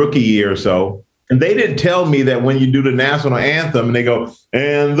there, rookie year or so, and they didn't tell me that when you do the national anthem and they go,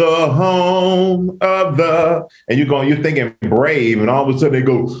 and the home of the, and you're thinking brave, and all of a sudden they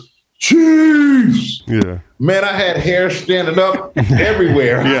go, Chiefs. Yeah. Man, I had hair standing up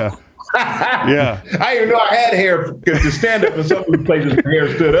everywhere. Yeah. Yeah. I didn't know I had hair because to stand up in some of the places the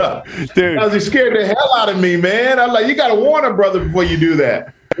hair stood up. Dude. I was scared the hell out of me, man. I'm like, you got to warn a brother before you do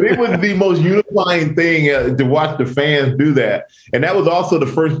that. It was the most unifying thing to watch the fans do that. And that was also the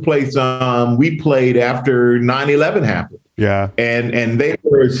first place we played after 9/11 happened. Yeah. And they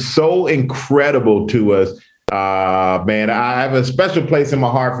were so incredible to us. Man, I have a special place in my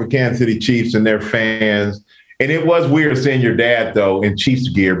heart for Kansas City Chiefs and their fans. And it was weird seeing your dad, though, in Chiefs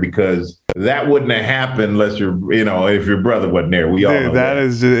gear, because that wouldn't have happened unless if your brother wasn't there. We all know that.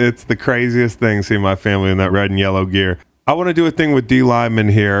 It's the craziest thing, seeing my family in that red and yellow gear. I want to do a thing with D Lyman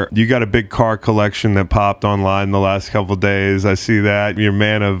here. You got a big car collection that popped online the last couple of days. I see that. You're a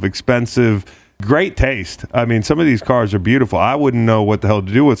man of expensive, great taste. I mean, some of these cars are beautiful. I wouldn't know what the hell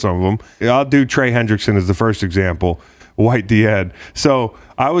to do with some of them. I'll do Trey Hendrickson as the first example, white D-head. So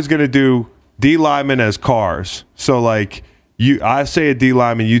I was going to do D Lyman as cars. So like I say a D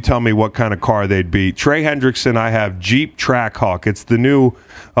Lyman, you tell me what kind of car they'd be. Trey Hendrickson, I have Jeep Trackhawk. It's the new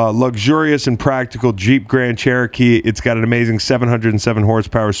luxurious and practical Jeep Grand Cherokee. It's got an amazing 707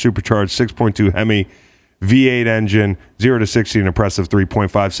 horsepower supercharged 6.2 Hemi V8 engine, 0 to 60 in an impressive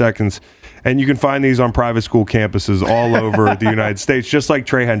 3.5 seconds. And you can find these on private school campuses all over the United States, just like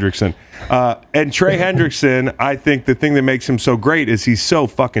Trey Hendrickson. And Trey Hendrickson, I think the thing that makes him so great is he's so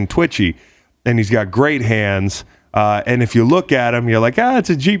fucking twitchy, and he's got great hands. And if you look at him, you're like, it's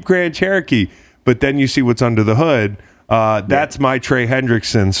a Jeep Grand Cherokee. But then you see what's under the hood. That's my Trey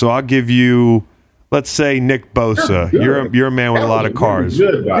Hendrickson. So I'll give you, let's say, Nick Bosa. You're a man with a lot of cars.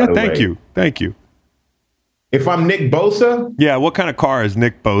 Thank you. If I'm Nick Bosa? Yeah, what kind of car is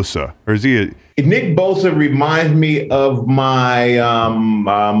Nick Bosa? Or is he Nick Bosa reminds me of my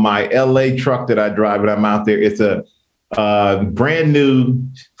my LA truck that I drive when I'm out there. It's a brand new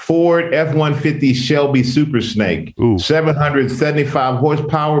Ford F-150 Shelby Super Snake. 775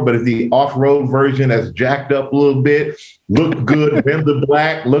 horsepower, but it's the off-road version that's jacked up a little bit. Look good, rims are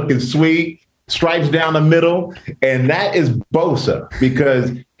black, looking sweet, stripes down the middle. And that is Bosa,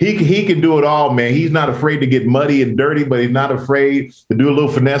 because he can do it all, man. He's not afraid to get muddy and dirty, but he's not afraid to do a little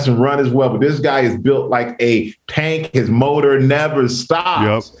finesse and run as well. But this guy is built like a tank. His motor never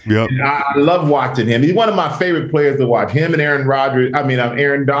stops. Yep. I love watching him. He's one of my favorite players to watch. Him and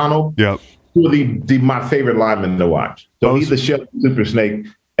Aaron Donald. Yep. Two of my favorite linemen to watch. So he's the Shelby Super Snake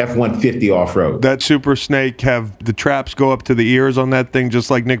F-150 off-road. That Super Snake have the traps go up to the ears on that thing,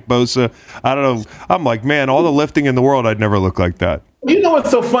 just like Nick Bosa. I don't know. I'm like, man, all the lifting in the world, I'd never look like that. You know what's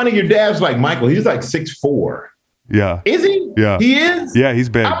so funny? Your dad's like Michael. He's like 6'4". Yeah. Is he? Yeah. He is? Yeah, he's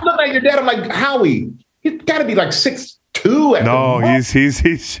big. I'm looking at your dad. I'm like, Howie, he's got to be like 6'2". No, he's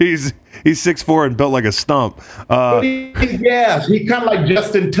 6'4" and built like a stump. He's kind of like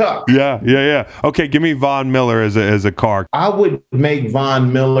Justin Tuck. Yeah. Okay, give me Von Miller as a car. I would make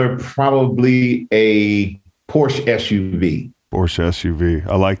Von Miller probably a Porsche SUV. Porsche SUV.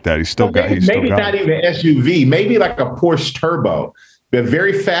 I like that. Maybe not even SUV. Maybe like a Porsche Turbo. The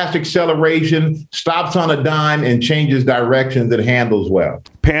very fast acceleration, stops on a dime, and changes directions and handles well.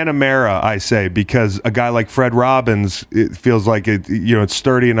 Panamera, I say, because a guy like Fred Robbins, it feels like it's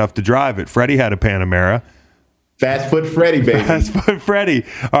sturdy enough to drive it. Freddie had a Panamera. Fast foot Freddie, baby. Fast foot Freddie.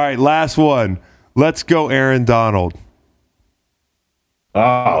 All right, last one. Let's go Aaron Donald.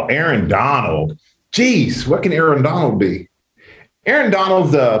 Oh, Aaron Donald. Jeez, what can Aaron Donald be? Aaron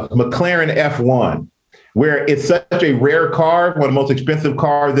Donald's a McLaren F1. Where it's such a rare car, one of the most expensive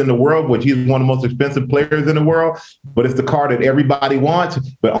cars in the world, which he's one of the most expensive players in the world, but it's the car that everybody wants,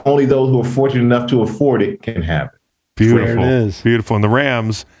 but only those who are fortunate enough to afford it can have it. Beautiful. There it is. Beautiful. And the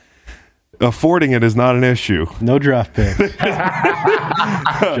Rams, affording it is not an issue. No draft pick.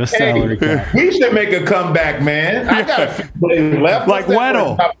 Just salary cap. We should make a comeback, man. I got a few plays left. Like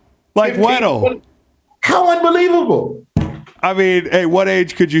Weddle. Like Weddle. How unbelievable. I mean, hey, what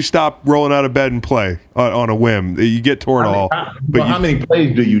age could you stop rolling out of bed and play on a whim? You get torn all. But how many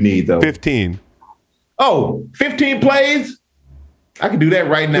plays do you need, though? 15. Oh, 15 plays? I can do that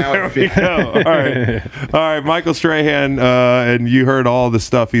right now. There we go. All right, Michael Strahan, and you heard all the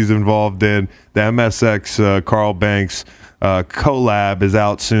stuff he's involved in. The MSX Carl Banks collab is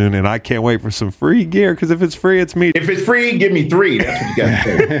out soon, and I can't wait for some free gear, because if it's free, it's me. If it's free, give me 3. That's what you got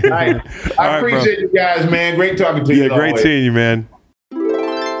to say. I appreciate you guys, man. Great talking to you. Yeah, great seeing you, man.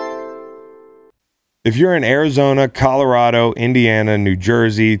 If you're in Arizona, Colorado, Indiana, New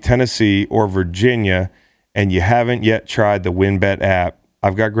Jersey, Tennessee, or Virginia, and you haven't yet tried the WynnBET app,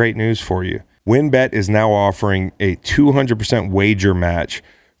 I've got great news for you. WynnBET is now offering a 200% wager match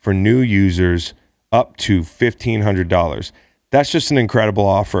for new users up to $1,500. That's just an incredible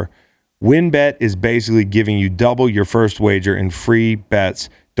offer. WynnBET is basically giving you double your first wager in free bets.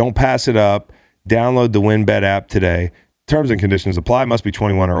 Don't pass it up. Download the WynnBET app today. Terms and conditions apply. Must be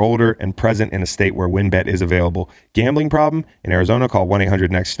 21 or older and present in a state where WynnBET is available. Gambling problem? In Arizona, call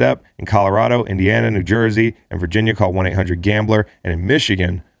 1-800-NEXT-STEP. In Colorado, Indiana, New Jersey, and Virginia, call 1-800-GAMBLER. And in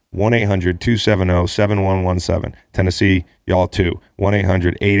Michigan, 1-800-270-7117. Tennessee, y'all too.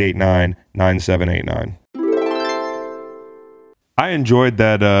 1-800-889-9789. I enjoyed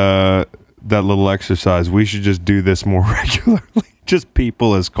that little exercise. We should just do this more regularly. Just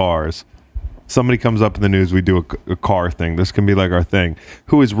people as cars. Somebody comes up in the news, we do a car thing. This can be like our thing.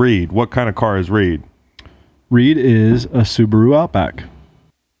 Who is Reed? What kind of car is Reed? Reed is a Subaru Outback.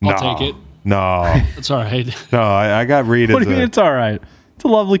 I'll take it. No. It's all right. No, I got Reed as What do you mean it's all right? It's a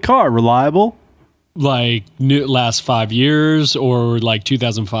lovely car, reliable. Like last 5 years or like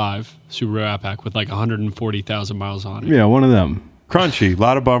 2005 Subaru Outback with like 140,000 miles on it. Yeah, one of them. Crunchy, a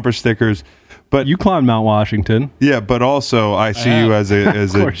lot of bumper stickers. But You climbed Mount Washington. yeah, but also I see you as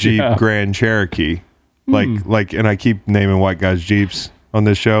a Jeep yeah. Grand Cherokee. Like and I keep naming white guys Jeeps on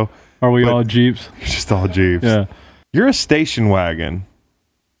this show. Are we But- all Jeeps? Just all Jeeps. Yeah. You're a station wagon.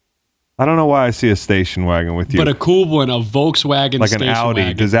 I don't know why I see a station wagon with you. But a cool one, a Volkswagen like an station Audi.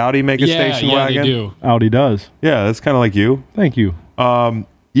 wagon. Does Audi make a station wagon? They do. Audi does. Yeah, that's kind of like you. Thank you.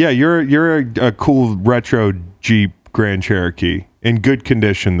 Yeah, you're a cool retro Jeep Grand Cherokee in good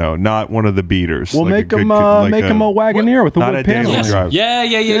condition though, not one of the beaters. We'll Like make a good him con- like make him a Wagoneer with a not wood a daily panel. drive. Yeah.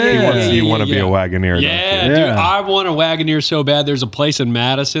 You want to be a Wagoneer, Yeah, don't dude, Yeah. I want a Wagoneer so bad. There's a place in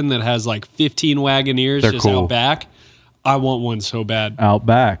Madison that has like 15 Wagoneers They're just cool. out back. I want one so bad.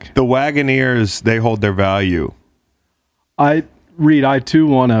 Outback. you? The Wagoneers, they hold their value. Reed, I too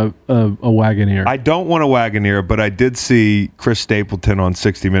want a Wagoneer. I don't want a Wagoneer, but I did see Chris Stapleton on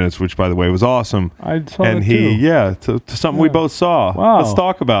 60 Minutes, which by the way was awesome. I saw And that he, too. to something we both saw. Wow. Let's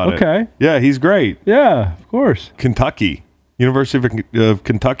talk about it. Okay. Yeah, he's great. Yeah, of course. Kentucky, University of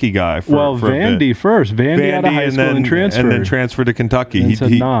Kentucky guy. For a bit. Vandy first. Vandy out of high school and transferred. And then transferred to Kentucky. And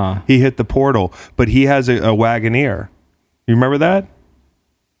said, nah. He hit the portal, but he has a Wagoneer. You remember that?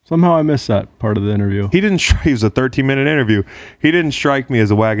 Somehow I missed that part of the interview. He didn't. He was a 13-minute interview. He didn't strike me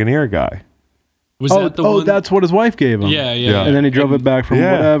as a Wagoneer guy. Was that the one? That's what his wife gave him. Yeah. And then he drove it back from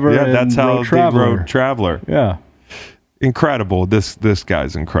whatever. Yeah, and that's how wrote Traveler. they wrote Traveler. Yeah. Incredible. This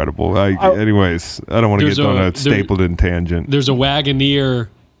guy's incredible. Anyways, I don't want to There's get on a there- Stapleton tangent. There's a Wagoneer.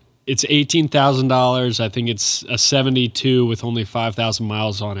 It's $18,000. I think it's a 72 with only 5,000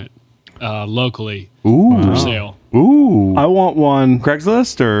 miles on it, locally for sale. Ooh. I want one.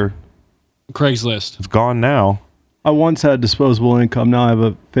 Craigslist or Craigslist. it's gone now. I once had disposable income. Now I have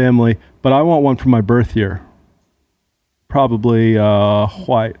a family, but I want one for my birth year. Probably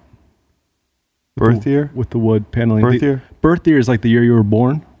white. Birth year? With the wood paneling. Birth year? Birth year is like the year you were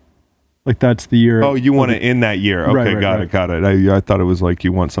born. Like that's the year. Oh, you want it in that year. Okay, Right, got right. it, got it. I thought it was like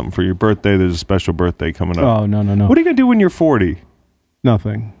you want something for your birthday. There's a special birthday coming up. Oh, no. What are you going to do when you're 40?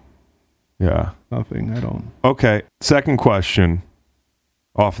 Nothing. Yeah. Nothing. I don't. Okay, second question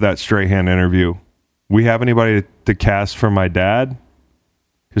off that Strahan interview. We have anybody to cast for my dad?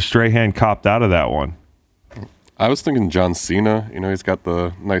 Because Strahan copped out of that one. I was thinking John Cena. You know, he's got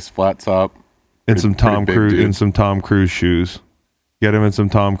the nice flat top. In some Tom big Cruise dude. in some Tom Cruise shoes. Get him in some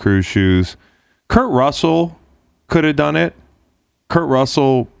Tom Cruise shoes. Kurt Russell could have done it. Kurt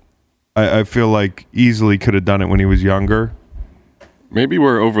Russell, I feel like easily could have done it when he was younger. Maybe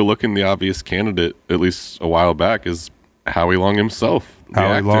we're overlooking the obvious candidate, at least a while back, is Howie Long himself. The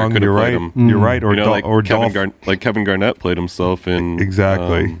Howie actor Long, could have you're played right. him. You're right. Or You know, like or Kevin Dolph. Kevin Garnett played himself in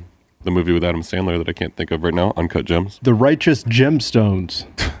Exactly. the movie with Adam Sandler that I can't think of right now, Uncut Gems. The Righteous Gemstones.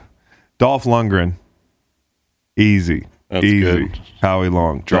 Dolph Lundgren. Easy. That's Easy. good. Howie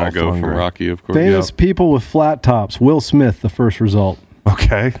Long. Dolph Drago from Lundgren. Rocky, of course. Famous people with flat tops. Will Smith, the first result.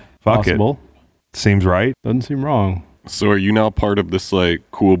 Okay. Fuck Possible. it. Seems right. Doesn't seem wrong. So are you now part of this like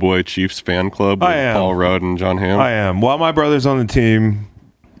cool boy Chiefs fan club with I am. Paul Rudd and John Hamm? I am. While my brother's on the team,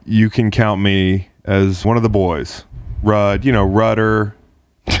 you can count me as one of the boys. Rudd, Rudder,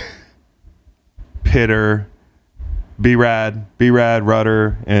 Pitter, B-Rad,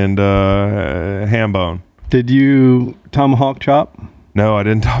 Rudder, and Hambone. Did you tomahawk chop? No, I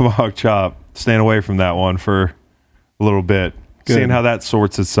didn't tomahawk chop. Staying away from that one for a little bit. Good. Seeing how that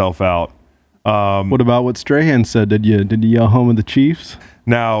sorts itself out. What about what Strahan said? Did you yell home of the Chiefs?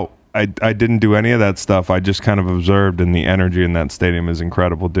 Now, I didn't do any of that stuff. I just kind of observed, and the energy in that stadium is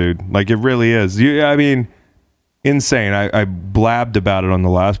incredible, dude. Like, it really is. Insane. I blabbed about it on the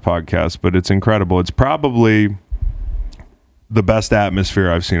last podcast, but it's incredible. It's probably the best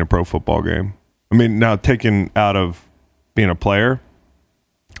atmosphere I've seen a pro football game. I mean, now taken out of being a player,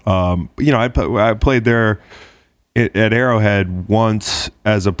 I played there at Arrowhead once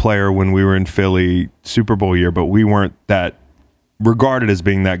as a player when we were in Philly Super Bowl year, but we weren't that regarded as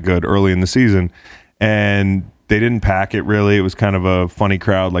being that good early in the season. And they didn't pack it really. It was kind of a funny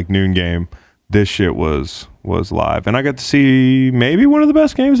crowd, like noon game. This shit was live. And I got to see maybe one of the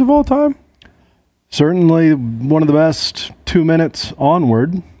best games of all time. Certainly one of the best 2 minutes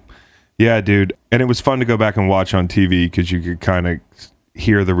onward. Yeah, dude. And it was fun to go back and watch on TV because you could kind of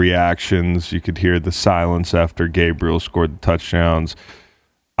hear the reactions. You could hear the silence after Gabriel scored the touchdowns.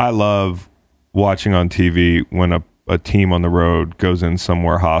 I love watching on TV when a team on the road goes in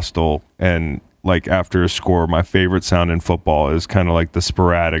somewhere hostile, and like after a score, my favorite sound in football is kind of like the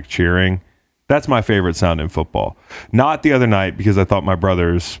sporadic cheering. That's my favorite sound in football. Not the other night because I thought my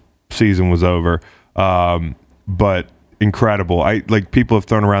brother's season was over, but incredible. People have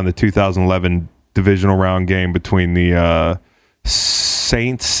thrown around the 2011 divisional round game between the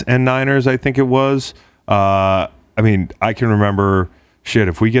Saints and Niners, I think it was. I can remember,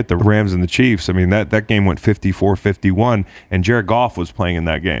 if we get the Rams and the Chiefs, that game went 54-51, and Jared Goff was playing in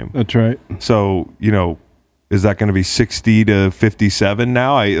that game. That's right. So, is that going to be 60-57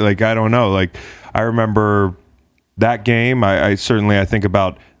 now? I don't know. I remember that game. I think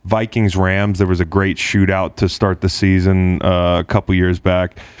about Vikings-Rams. There was a great shootout to start the season a couple years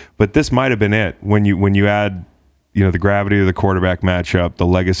back. But this might have been it. When you add, the gravity of the quarterback matchup, the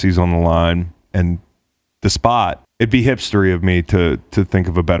legacies on the line, and the spot, it'd be hipstery of me to think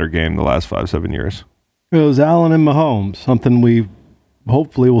of a better game the last 5-7 years. It was Allen and Mahomes, something we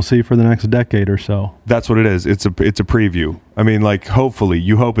hopefully we'll see for the next decade or so. That's what it is. It's a preview. Hopefully,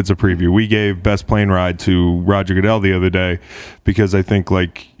 you hope it's a preview. We gave Best Plane Ride to Roger Goodell the other day because I think,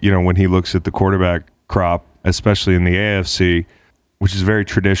 when he looks at the quarterback crop, especially in the AFC, which is a very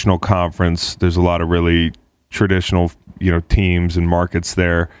traditional conference, there's a lot of really traditional, teams and markets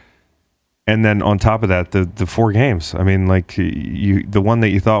there. And then on top of that, the 4 games. The one that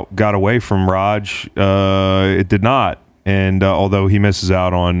you thought got away from Raj, it did not. And although he misses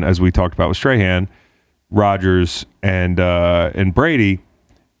out on, as we talked about with Strahan, Rodgers and Brady,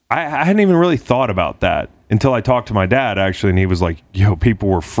 I hadn't even really thought about that until I talked to my dad, actually, and he was like, people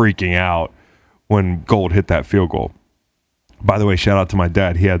were freaking out when Gold hit that field goal. By the way, shout out to my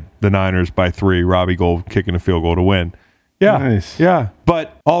dad. He had the Niners by 3, Robbie Gold kicking a field goal to win. Yeah, nice. Yeah.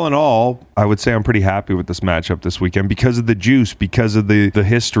 But all in all, I would say I'm pretty happy with this matchup this weekend because of the juice, because of the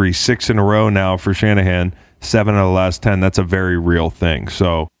history. 6 in a row now for Shanahan, 7 out of the last 10. That's a very real thing.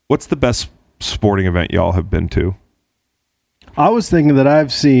 So what's the best sporting event y'all have been to? I was thinking that I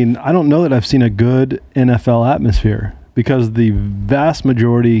don't know that I've seen a good NFL atmosphere because the vast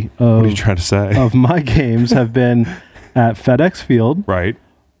majority of, what are you trying to say? Of my games have been at FedEx Field. Right.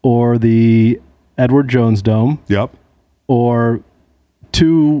 Or the Edward Jones Dome. Yep. Or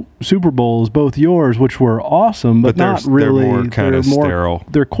 2 Super Bowls, both yours, which were awesome, but not really. They're more kind of sterile.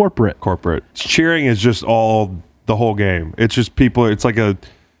 They're corporate. Cheering is just the whole game. It's just people. It's like a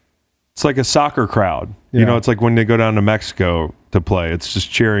soccer crowd. Yeah. It's like when they go down to Mexico to play. It's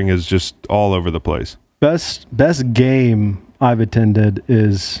just cheering is just all over the place. Best game I've attended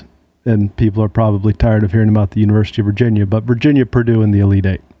is, and people are probably tired of hearing about the University of Virginia, but Virginia-Purdue in the Elite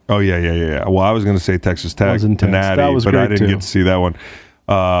Eight. Oh, yeah. Well, I was going to say Texas Tech, That was but great I didn't too. get to see that one.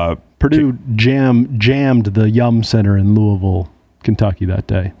 Purdue jammed the Yum Center in Louisville, Kentucky that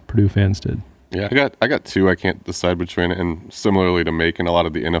day. Purdue fans did. Yeah, I got 2 I can't decide between, and similarly to Macon, a lot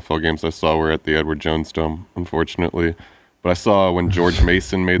of the NFL games I saw were at the Edward Jones Dome, unfortunately. But I saw when George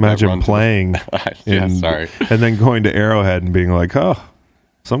Mason made that run. Imagine playing. Sorry. And then going to Arrowhead and being like, oh,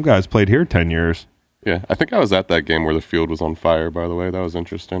 some guys played here 10 years. Yeah, I think I was at that game where the field was on fire, by the way. That was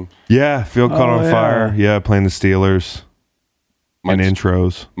interesting. Yeah, field caught on fire. Yeah, playing the Steelers and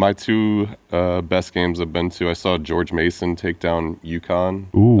intros. My 2 best games I've been to, I saw George Mason take down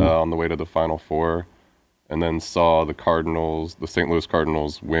UConn on the way to the Final Four, and then saw the St. Louis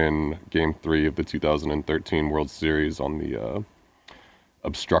Cardinals win Game 3 of the 2013 World Series on the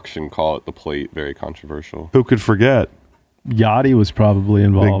obstruction call at the plate. Very controversial. Who could forget? Yachty was probably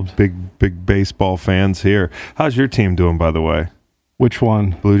involved. Big baseball fans here. How's your team doing, by the way? Which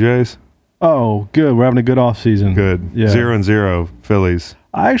one? Blue Jays? Oh, good. We're having a good offseason. Good. Yeah. 0-0 Phillies.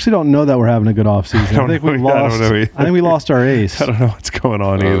 I actually don't know that we're having a good offseason. I think we lost. I think we lost our ace. I don't know what's going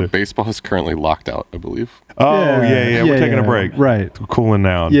on either. Baseball is currently locked out, I believe. Oh, yeah. We're taking a break. Right. Cooling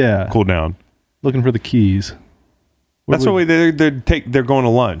down. Yeah. Cool down. Looking for the keys. That's the way they're going to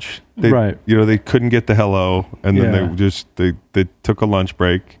lunch. Right. They couldn't get the hello, and then they took a lunch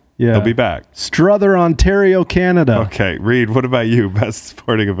break. Yeah. They'll be back. Strother, Ontario, Canada. Okay, Reed, what about you? Best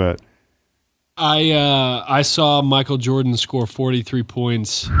sporting event? I saw Michael Jordan score 43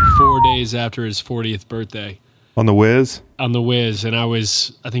 points 4 days after his 40th birthday On the Wiz? on the Wiz, and I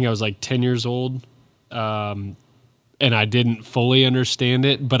think I was like 10 years old, and I didn't fully understand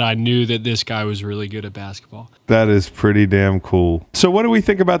it, but I knew that this guy was really good at basketball. That is pretty damn cool. So what do we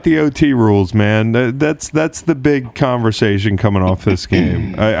think about the OT rules, man? That's the big conversation coming off this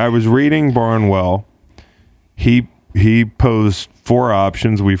game. I was reading Barnwell. He posed 4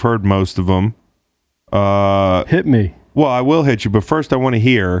 options. We've heard most of them. Hit me. Well, I will hit you, but first I want to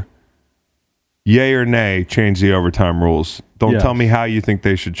hear, yay or nay, change the overtime rules. Don't Yes. tell me how you think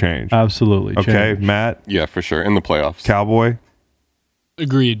they should change. Absolutely. Okay, change. Matt, Yeah, for sure. In the playoffs. Cowboy.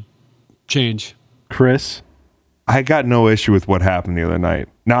 Agreed. Change. Chris. I got no issue with what happened the other night.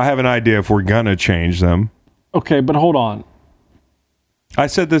 Now I have an idea if we're gonna change them. Okay, but hold on. I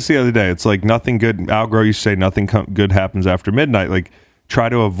said this the other day. It's like nothing good. Al Groh used to say nothing good happens after midnight. Like, try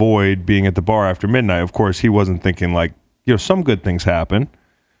to avoid being at the bar after midnight. Of course, he wasn't thinking like, some good things happen,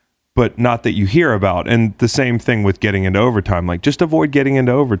 but not that you hear about. And the same thing with getting into overtime. Like, just avoid getting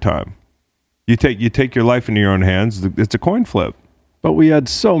into overtime. You take your life into your own hands. It's a coin flip. But we had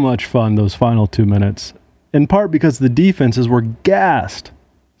so much fun those final 2 minutes, in part because the defenses were gassed.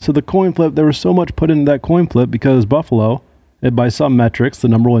 So the coin flip, there was so much put into that coin flip because Buffalo, by some metrics, the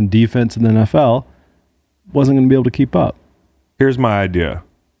number 1 defense in the NFL, wasn't going to be able to keep up. Here's my idea,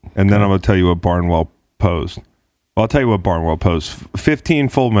 and then I'm going to tell you what Barnwell posed. Well, I'll tell you what Barnwell posed. 15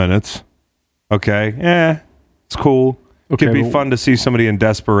 full minutes. Okay, it's cool. Okay, Could be but fun to see somebody in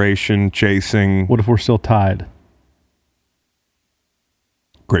desperation chasing. What if we're still tied?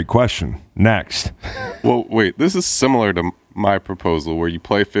 Great question. Next. Well, wait, this is similar to my proposal where you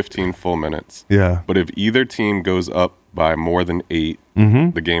play 15 full minutes. Yeah. But if either team goes up by more than 8,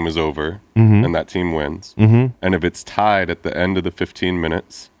 Mm-hmm. the game is over, and that team wins. Mm-hmm. And if it's tied at the end of the 15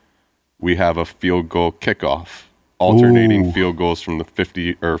 minutes, we have a field goal kickoff, alternating Ooh. field goals from the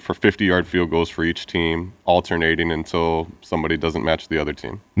 50-yard field goals for each team, alternating until somebody doesn't match the other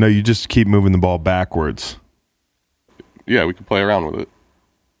team. No, you just keep moving the ball backwards. Yeah, we could play around with it.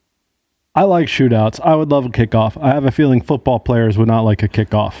 I like shootouts. I would love a kickoff. I have a feeling football players would not like a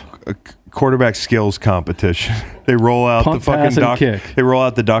kickoff. A quarterback skills competition. They roll out Punt, the fucking pass, and kick. They roll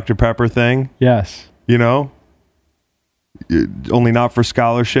out the Dr. Pepper thing. Yes. Only not for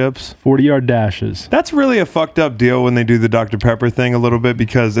scholarships. 40-yard dashes. That's really a fucked up deal when they do the Dr. Pepper thing a little bit,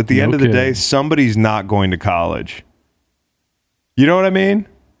 because at the No end of the day, kidding. somebody's not going to college. You know what I mean?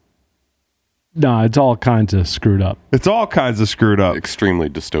 No, it's all kinds of screwed up. It's all kinds of screwed up. Extremely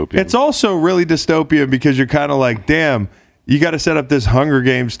dystopian. It's also really dystopian because you're kind of like, damn, you got to set up this Hunger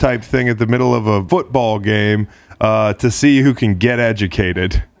Games type thing at the middle of a football game to see who can get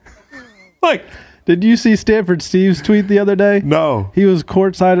educated. Like, Did you see Stanford Steve's tweet the other day? no. He was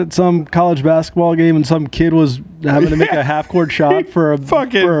courtside at some college basketball game, and some kid was having to make a half-court shot for a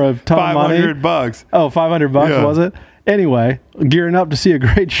Fucking for a ton of money. $500. Oh, $500 Yeah. was it? Anyway, gearing up to see a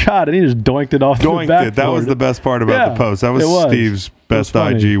great shot, and he just doinked it off the Doinked backboard. it. That was the best part about Yeah, the post. That was it was. Steve's best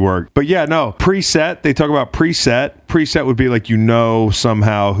funny. IG work. But yeah, no. Preset. They talk about preset. Preset would be like,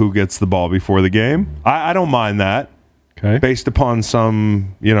 somehow who gets the ball before the game. I don't mind that. Okay. Based upon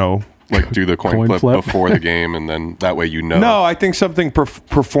some, like do the coin Coin flip flip. before the game, and then that way you know. No, I think something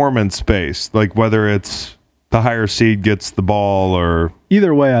performance based, like whether it's the higher seed gets the ball or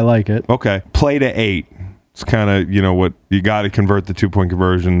Either way, I like it. okay, play to 8. It's kind of what you got to convert the 2-point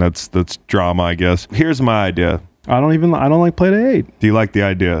conversion. That's drama, I guess. Here's my idea. I don't like play to 8. Do you like the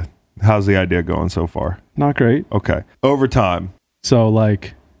idea? How's the idea going so far? Not great. Okay, overtime. So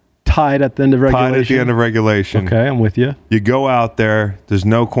like tied at the end of regulation. Tied at the end of regulation. Okay, I'm with you. You go out there. There's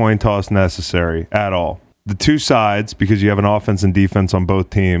no coin toss necessary at all. The two sides, because you have an offense and defense on both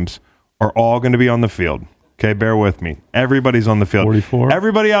teams, are all going to be on the field. Okay, bear with me. Everybody's on the field. 44.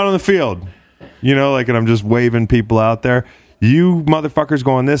 Everybody out on the field. And I'm just waving people out there. You motherfuckers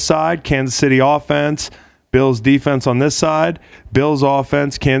go on this side. Kansas City offense. Bills defense on this side. Bills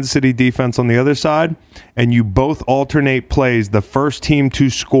offense. Kansas City defense on the other side. And you both alternate plays. The first team to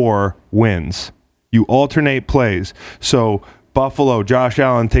score wins. You alternate plays. So Buffalo, Josh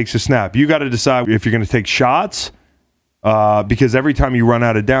Allen takes a snap. You got to decide if you're going to take shots because every time you run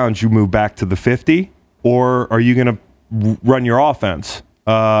out of downs, you move back to the 50, or are you going to run your offense?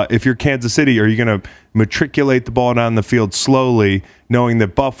 If you're Kansas City, are you going to matriculate the ball down the field slowly, knowing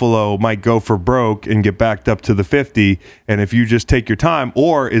that Buffalo might go for broke and get backed up to the 50? And if you just take your time,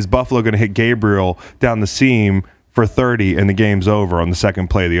 or is Buffalo going to hit Gabriel down the seam for 30 and the game's over on the second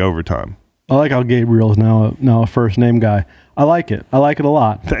play of the overtime? I like how Gabriel is now a first name guy. I like it. I like it a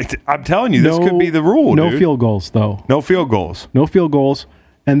lot. I'm telling you, this could be the rule. No dude. field goals though. No field goals. No field goals.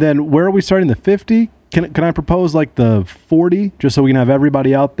 And then where are we starting? The 50? Can I propose like the 40 just so we can have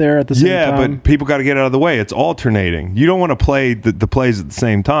everybody out there at the same time? Yeah, but people got to get out of the way. It's alternating. You don't want to play the plays at the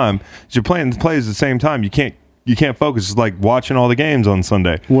same time. If you're playing the plays at the same time, you can't focus. It's like watching all the games on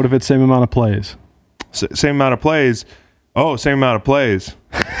Sunday. What if it's same amount of plays? Same amount of plays. Oh, same amount of plays.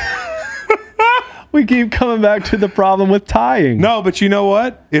 We keep coming back to the problem with tying. No, but you know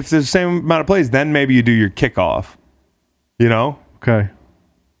what? If there's the same amount of plays, then maybe you do your kickoff. You know? Okay.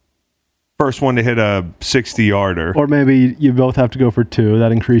 First one to hit a 60-yarder. Or maybe you both have to go for 2.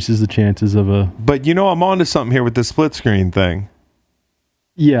 That increases the chances of a... But I'm on to something here with the split screen thing.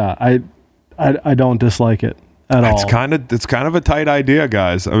 Yeah, I don't dislike it at all. It's kind of a tight idea,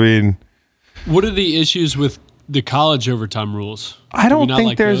 guys. I mean... What are the issues with the college overtime rules? I don't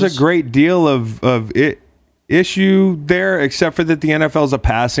think there's a great deal of issue there, except for that the NFL is a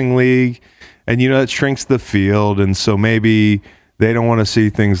passing league, and that shrinks the field, and so maybe they don't want to see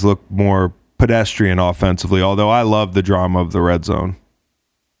things look more pedestrian offensively, although I love the drama of the red zone.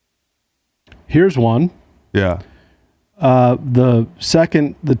 Here's one. Yeah. The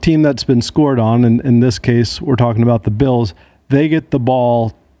team that's been scored on, and in this case, we're talking about the Bills, they get the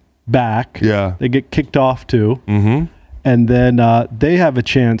ball back. Yeah. They get kicked off too. Mm-hmm. And then they have a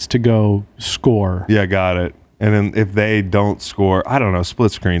chance to go score. Yeah, got it. And then if they don't score, I don't know,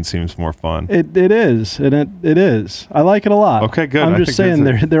 split screen seems more fun. It is. And it is. I like it a lot. Okay, good. I'm just saying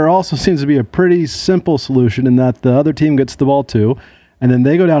there also seems to be a pretty simple solution in that the other team gets the ball too, and then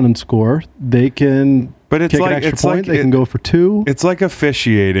they go down and score. They can kick an extra point. They can go for 2. It's like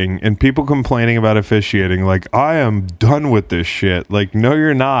officiating, and people complaining about officiating. Like, I am done with this shit. Like, no,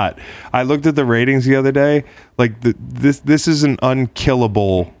 you're not. I looked at the ratings the other day. Like, this is an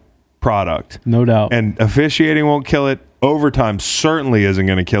unkillable product. No doubt. And officiating won't kill it. Overtime certainly isn't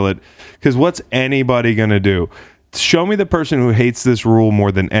going to kill it. Because what's anybody going to do? Show me the person who hates this rule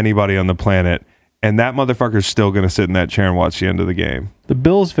more than anybody on the planet, and that motherfucker's still going to sit in that chair and watch the end of the game. The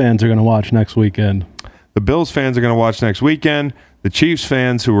Bills fans are going to watch next weekend. The Bills fans are going to watch next weekend. The Chiefs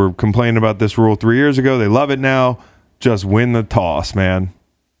fans who were complaining about this rule 3 years ago, they love it now. Just win the toss, man.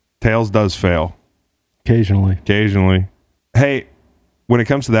 Tails does fail. Occasionally. Hey, when it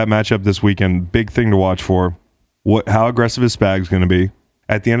comes to that matchup this weekend, big thing to watch for. How aggressive is Spags going to be?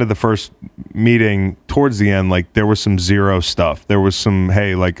 At the end of the first meeting, towards the end, like there was some zero stuff. There was some,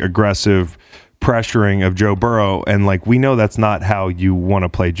 aggressive pressuring of Joe Burrow, and we know that's not how you want to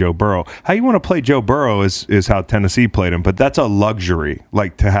play Joe Burrow. How you want to play Joe Burrow is how Tennessee played him, but that's a luxury,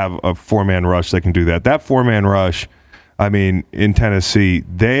 to have a 4-man rush that can do that. That 4-man rush, I mean, in Tennessee,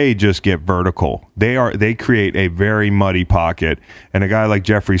 they just get vertical. They create a very muddy pocket, and a guy like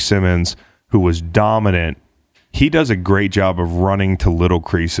Jeffrey Simmons, who was dominant, he does a great job of running to little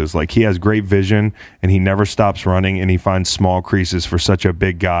creases. He has great vision, and he never stops running, and he finds small creases for such a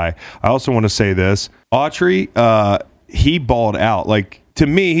big guy. I also want to say this. Autry, he balled out. To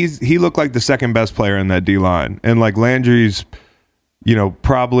me, he looked like the second best player in that D-line. And, Landry's,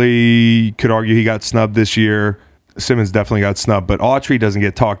 probably could argue he got snubbed this year. Simmons definitely got snubbed, but Autry doesn't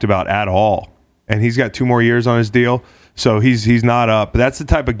get talked about at all. And he's got 2 more years on his deal, so he's not up. But that's the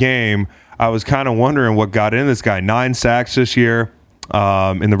type of game I was kind of wondering what got in this guy. 9 sacks this year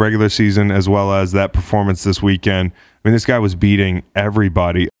in the regular season, as well as that performance this weekend. I mean, this guy was beating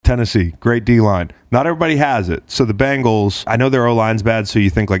everybody. Tennessee, great D-line. Not everybody has it. So the Bengals, I know their O-line's bad, so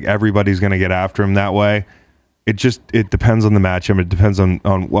you think everybody's going to get after him that way. It depends on the matchup. It depends on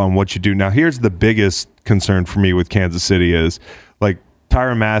what you do. Now, here's the biggest concern for me with Kansas City is,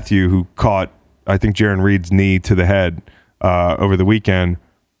 Tyrann Mathieu, who caught, I think, Jaron Reed's knee to the head over the weekend.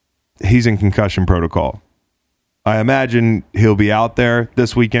 He's in concussion protocol. I imagine he'll be out there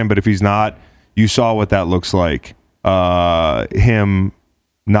this weekend, but if he's not, you saw what that looks like. Him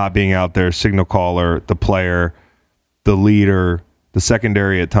not being out there, signal caller, the player, the leader, the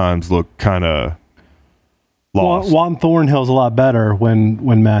secondary at times look kind of lost. Juan Thornhill's a lot better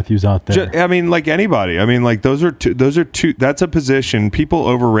when Matthew's out there. I mean, like anybody. I mean, those are two. That's a position. People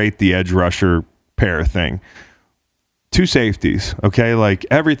overrate the edge rusher pair thing. 2 safeties, okay?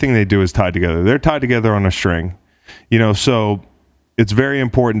 Everything they do is tied together. They're tied together on a string. So it's very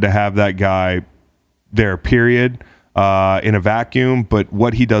important to have that guy there, period, in a vacuum. But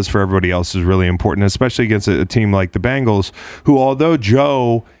what he does for everybody else is really important, especially against a team like the Bengals, who, although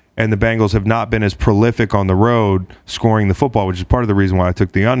Joe and the Bengals have not been as prolific on the road scoring the football, which is part of the reason why I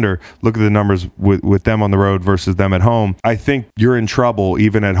took the under. Look at the numbers with them on the road versus them at home. I think you're in trouble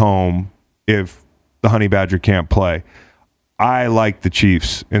even at home if the Honey Badger can't play. I like the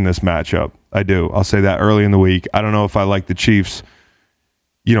Chiefs in this matchup. I do. I'll say that early in the week. I don't know if I like the Chiefs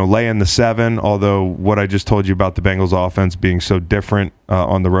laying the 7, although what I just told you about the Bengals offense being so different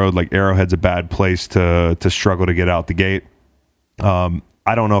on the road, like Arrowhead's a bad place to struggle to get out the gate.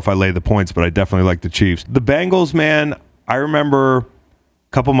 I don't know if I lay the points, but I definitely like the Chiefs. The Bengals, man, I remember a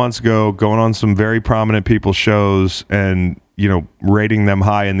couple months ago going on some very prominent people's shows and, rating them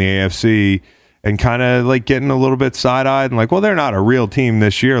high in the AFC and kind of like getting a little bit side-eyed and like, well, they're not a real team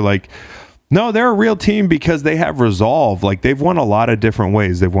this year. Like, no, they're a real team because they have resolve. Like, they've won a lot of different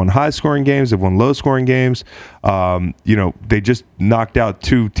ways. They've won high-scoring games. They've won low-scoring games. They just knocked out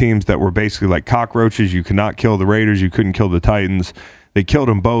 2 teams that were basically like cockroaches. You could not kill the Raiders. You couldn't kill the Titans. They killed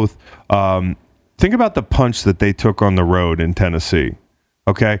them both. Think about the punch that they took on the road in Tennessee.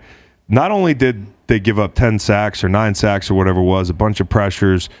 Okay? Not only did they give up 10 sacks or 9 sacks or whatever it was, a bunch of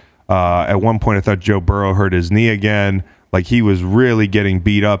pressures. At one point, I thought Joe Burrow hurt his knee again. Like, he was really getting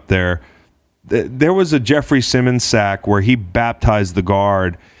beat up there. There was a Jeffrey Simmons sack where he baptized the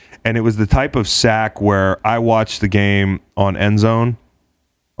guard, and it was the type of sack where I watched the game on end zone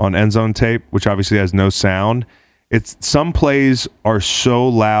tape, which obviously has no sound. Some plays are so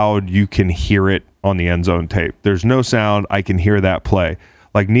loud you can hear it on the end zone tape. There's no sound. I can hear that play.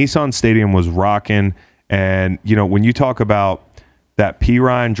 Like, Nissan Stadium was rocking, and when you talk about that P.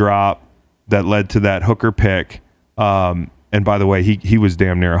 Ryan drop that led to that Hooker pick, and by the way, he was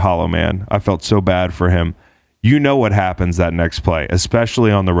damn near a hollow man. I felt so bad for him. You know what happens that next play,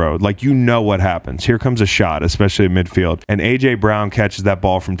 especially on the road. Like, what happens. Here comes a shot, especially at midfield. And A.J. Brown catches that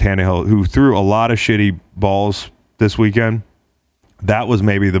ball from Tannehill, who threw a lot of shitty balls this weekend. That was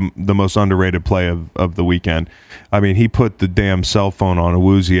maybe the most underrated play of the weekend. I mean, he put the damn cell phone on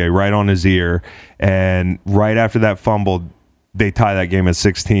Awuzie right on his ear, and right after that fumble, they tie that game at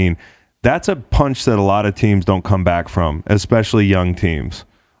 16. That's a punch that a lot of teams don't come back from, especially young teams.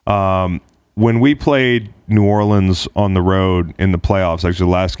 When we played New Orleans on the road in the playoffs, actually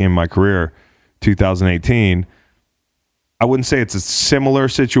the last game of my career, 2018, I wouldn't say it's a similar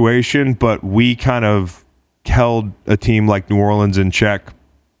situation, but we kind of held a team like New Orleans in check.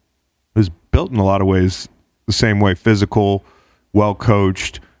 It was built in a lot of ways the same way, physical,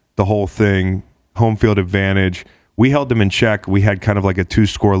 well-coached, the whole thing, home field advantage. We held them in check. We had kind of like a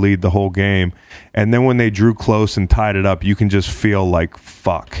 2-score lead the whole game. And then when they drew close and tied it up, you can just feel like,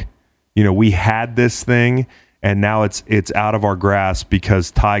 fuck. We had this thing, and now it's out of our grasp because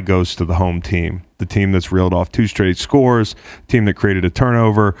tie goes to the home team, the team that's reeled off 2 straight scores, team that created a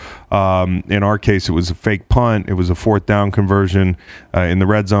turnover. In our case, it was a fake punt. It was a 4th down conversion in the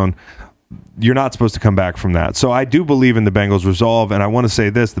red zone. You're not supposed to come back from that. So I do believe in the Bengals' resolve, and I want to say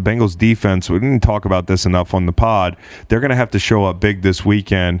this, the Bengals' defense, we didn't talk about this enough on the pod, they're going to have to show up big this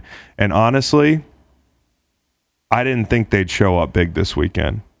weekend. And honestly, I didn't think they'd show up big this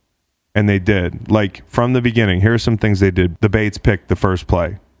weekend. And they did. Like, from the beginning, here are some things they did. The Bates picked the first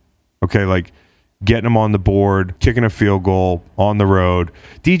play. Okay, like getting them on the board, kicking a field goal on the road.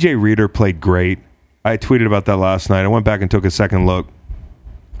 DJ Reader played great. I tweeted about that last night. I went back and took a second look.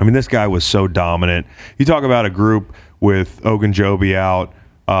 I mean, this guy was so dominant. You talk about a group with Ogunjobi out,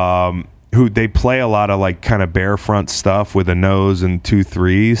 who they play a lot of like kind of bare front stuff with a nose and 2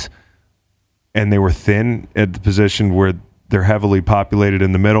 threes, and they were thin at the position where they're heavily populated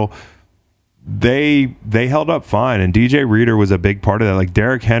in the middle. They held up fine, and DJ Reader was a big part of that. Like,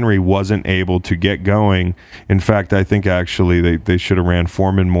 Derrick Henry wasn't able to get going. In fact, I think actually they should have ran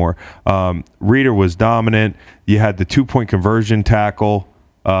Foreman more. Reader was dominant. You had the 2-point conversion tackle.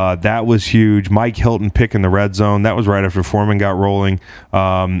 That was huge. Mike Hilton picking the red zone. That was right after Foreman got rolling.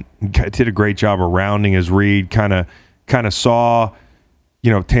 Did a great job of rounding his read. Kind of saw,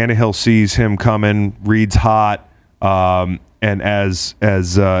 Tannehill sees him coming. Reed's hot. And as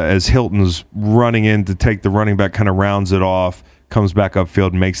Hilton's running in to take the running back, kind of rounds it off, comes back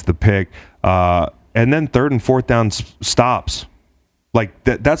upfield, makes the pick, and then 3rd and 4th down stops. Like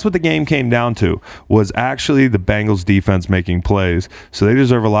that's what the game came down to, was actually the Bengals defense making plays. So they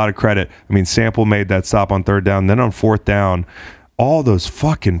deserve a lot of credit. I mean, Sample made that stop on 3rd down, then on 4th down, all those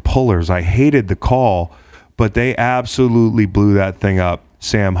fucking pullers. I hated the call, but they absolutely blew that thing up.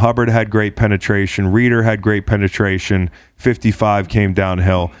 Sam Hubbard had great penetration. Reader had great penetration. 55 came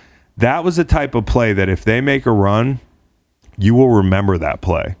downhill. That was the type of play that if they make a run, you will remember that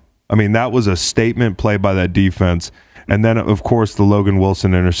play. I mean, that was a statement play by that defense. And then, of course, the Logan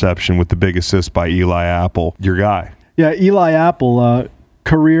Wilson interception with the big assist by Eli Apple, your guy. Yeah, Eli Apple,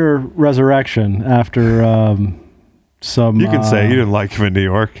 career resurrection after some... You can say you didn't like him in New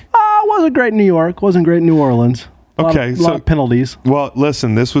York. Wasn't great in New York. Wasn't great in New Orleans. Okay, a lot of penalties. Well,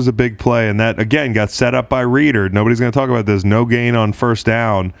 listen, this was a big play, and that, again, got set up by Reader. Nobody's going to talk about this. No gain on 1st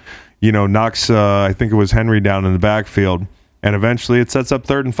down. Knocks, I think it was Henry down in the backfield. And eventually it sets up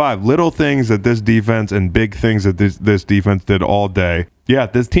 3rd and 5. Little things that this defense and big things that this defense did all day. Yeah,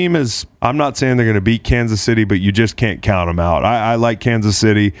 this team is, I'm not saying they're going to beat Kansas City, but you just can't count them out. I like Kansas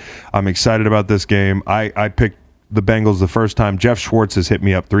City. I'm excited about this game. I picked the Bengals the first time. Jeff Schwartz has hit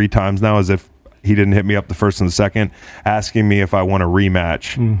me up 3 times now, as if he didn't hit me up the first and the second, asking me if I want a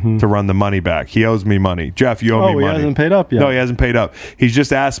rematch to run the money back. He owes me money. Jeff, you owe me money. Oh, he hasn't paid up yet. No, he hasn't paid up. He's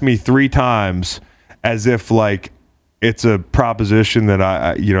just asked me 3 times as if like it's a proposition that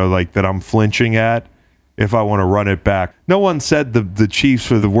that I'm flinching at if I want to run it back. No one said the Chiefs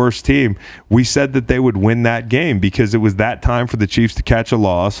were the worst team. We said that they would win that game because it was that time for the Chiefs to catch a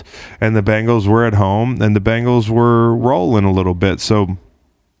loss, and the Bengals were at home, and the Bengals were rolling a little bit. So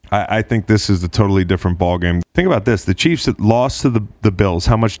I think this is a totally different ballgame. Think about this. The Chiefs lost to the Bills.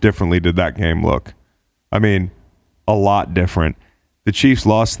 How much differently did that game look? I mean, a lot different. The Chiefs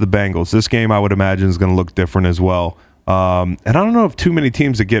lost to the Bengals. This game, I would imagine, is going to look different as well. And I don't know of too many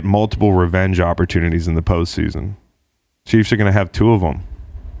teams that get multiple revenge opportunities in the postseason. Chiefs are going to have 2 of them.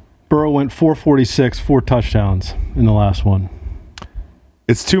 Burrow went 446, 4 touchdowns in the last one.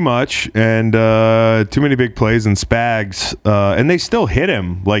 It's too much, and too many big plays and Spags, and they still hit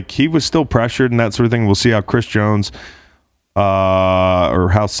him. Like, he was still pressured and that sort of thing. We'll see how Chris Jones or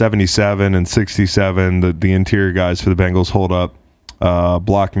how 77 and 67, the interior guys for the Bengals, hold up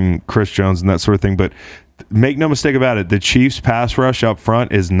blocking Chris Jones and that sort of thing. But make no mistake about it, the Chiefs' pass rush up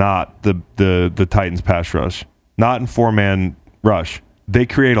front is not the Titans' pass rush. Not in 4-man rush. They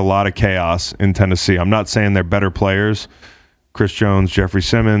create a lot of chaos in Tennessee. I'm not saying they're better players. Chris Jones, Jeffrey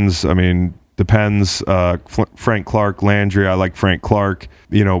Simmons, I mean, depends. Frank Clark, Landry, I like Frank Clark.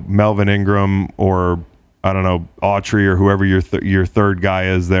 Melvin Ingram, or I don't know, Autry, or whoever your third guy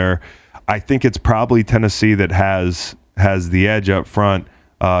is there. I think it's probably Tennessee that has the edge up front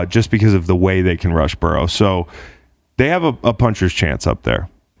just because of the way they can rush Burrow. So they have a puncher's chance up there.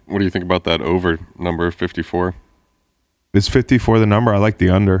 What do you think about that over number 54? Is 54 the number? I like the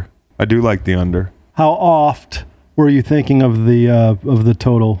under. I do like the under. How oft were you thinking of the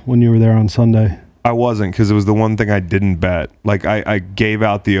total when you were there on Sunday? I wasn't, because it was the one thing I didn't bet. Like, I gave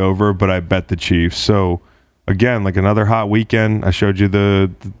out the over, but I bet the Chiefs. So, again, like another hot weekend. I showed you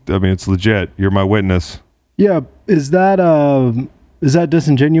it's legit. You're my witness. Yeah. Is that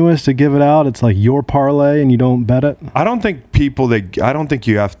disingenuous to give it out? It's like your parlay and you don't bet it? I don't think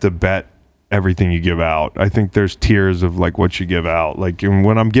you have to bet everything you give out. I think there's tiers of like what you give out. Like,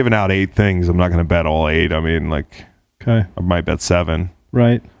 when I'm giving out 8 things, I'm not going to bet all 8. I mean, like, okay, I might bet 7.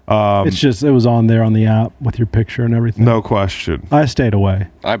 Right. It's just, it was on there on the app with your picture and everything. No question. I stayed away.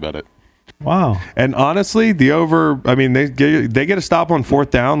 I bet it. Wow. And honestly, the over, I mean, they get a stop on 4th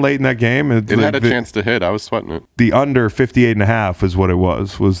down late in that game. It had a chance to hit. I was sweating it. The under 58.5 is what it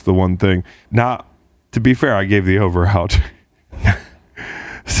was the one thing. Now, to be fair, I gave the over out.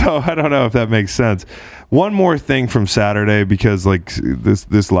 So I don't know if that makes sense. One more thing from Saturday, because like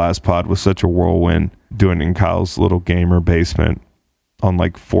this last pod was such a whirlwind, doing it in Kyle's little gamer basement on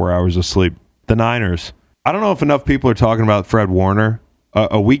like 4 hours of sleep. The Niners. I don't know if enough people are talking about Fred Warner.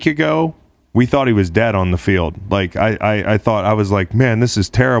 A week ago, we thought he was dead on the field. Like I thought, I was like, man, this is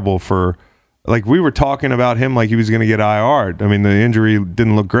terrible for, like, we were talking about him like he was going to get IR'd. I mean, the injury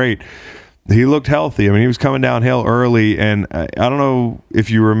didn't look great. He looked healthy. I mean, he was coming downhill early, and I don't know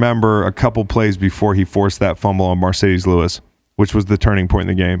if you remember a couple plays before he forced that fumble on Mercedes Lewis, which was the turning point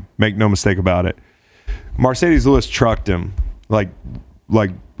in the game. Make no mistake about it. Mercedes Lewis trucked him like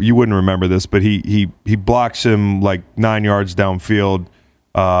you wouldn't remember this, but he blocks him like 9 yards downfield.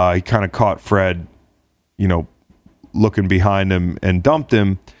 He kind of caught Fred, looking behind him and dumped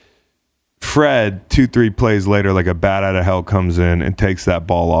him. Fred, 2-3 plays later, like a bat out of hell, comes in and takes that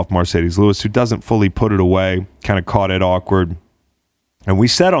ball off Mercedes Lewis, who doesn't fully put it away, kind of caught it awkward. And we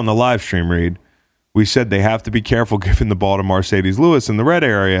said on the live stream, Reed, we said they have to be careful giving the ball to Mercedes Lewis in the red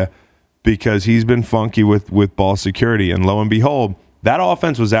area because he's been funky with ball security. And lo and behold, that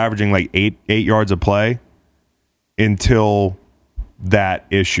offense was averaging like 8 yards a play until that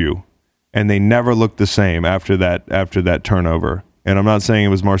issue. And they never looked the same after that turnover. And I'm not saying it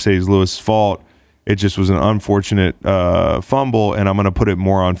was Mercedes Lewis' fault. It just was an unfortunate fumble, and I'm going to put it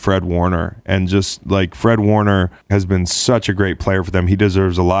more on Fred Warner. And just like Fred Warner has been such a great player for them. He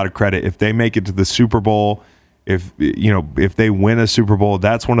deserves a lot of credit. If they make it to the Super Bowl, if they win a Super Bowl,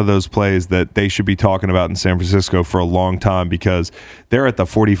 that's one of those plays that they should be talking about in San Francisco for a long time, because they're at the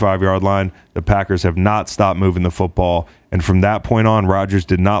 45-yard line. The Packers have not stopped moving the football. And from that point on, Rodgers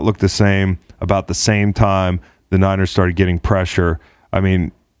did not look the same. About the same time, the Niners started getting pressure. I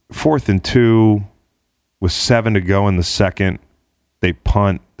mean, 4th and 2 with 7 to go in the second. They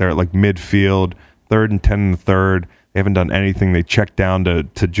punt. They're at like midfield. 3rd and 10 in the third. They haven't done anything. They checked down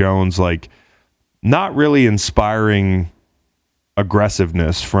to Jones, like not really inspiring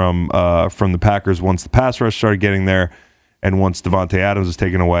aggressiveness from the Packers once the pass rush started getting there and once Devontae Adams was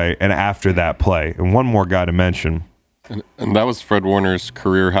taken away and after that play. And one more guy to mention. And that was Fred Warner's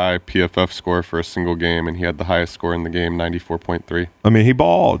career-high PFF score for a single game, and he had the highest score in the game, 94.3. I mean, he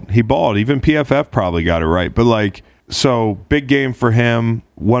balled. Even PFF probably got it right. But, like, so big game for him.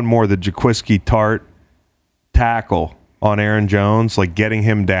 One more, the Jaquiski Tart tackle on Aaron Jones, like getting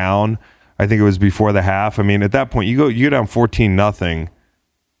him down. I think it was before the half. I mean, at that point, you go down 14-0,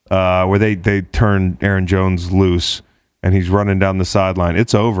 where they turn Aaron Jones loose. And he's running down the sideline.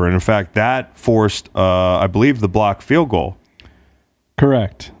 It's over. And, in fact, that forced, I believe, the block field goal.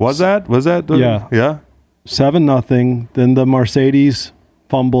 Correct. Was that? Yeah. Yeah? 7-0. Then the Mercedes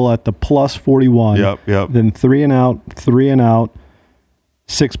fumble at the plus 41. Yep. Then 3 and out.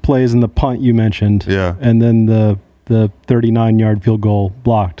 6 plays in the punt you mentioned. Yeah. And then the 39-yard field goal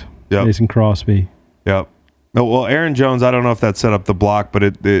blocked. Yep. Mason Crosby. Yep. No, well, Aaron Jones, I don't know if that set up the block,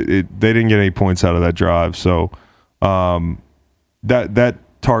 but they didn't get any points out of that drive. So that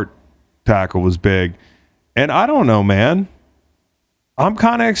Tart tackle was big. And I don't know, man. I'm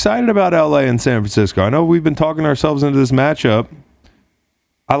kind of excited about LA and San Francisco. I know we've been talking ourselves into this matchup.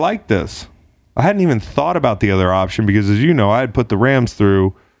 I like this. I hadn't even thought about the other option because, as you know, I had put the Rams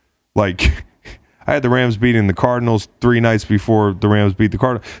through, like, I had the Rams beating the Cardinals 3 nights before the Rams beat the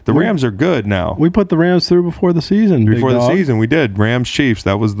Cardinals. The Rams are good now. We put the Rams through before the season. Before the season, we did. Rams Chiefs.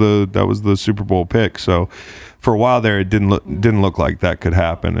 That was the Super Bowl pick. So for a while there, it didn't look like that could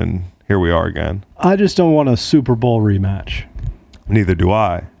happen, and here we are again. I just don't want a Super Bowl rematch. Neither do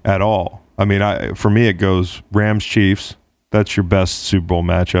I at all. I mean, for me, it goes Rams Chiefs. That's your best Super Bowl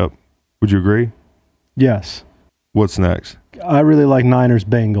matchup. Would you agree? Yes. What's next? I really like Niners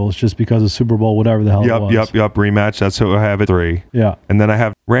Bengals just because of Super Bowl, whatever the hell it was. Yep. Rematch. That's who I have at 3. Yeah. And then I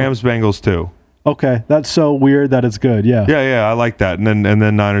have Rams Bengals 2. Okay, that's so weird that it's good. Yeah. Yeah, I like that. And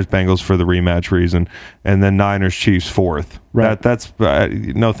then Niners Bengals for the rematch reason, and then Niners Chiefs 4th. Right. That's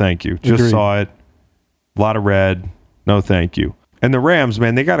no, thank you. Just Agreed. saw it. A lot of red. No, thank you. And the Rams,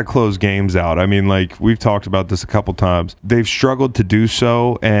 man, they got to close games out. I mean, like, we've talked about this a couple times. They've struggled to do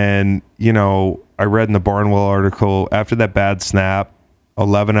so. And, you know, I read in the Barnwell article, after that bad snap,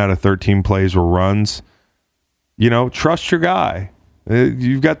 11 out of 13 plays were runs. You know, trust your guy.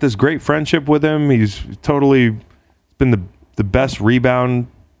 You've got this great friendship with him. He's totally been the best rebound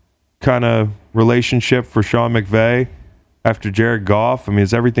kind of relationship for Sean McVay after Jared Goff. I mean,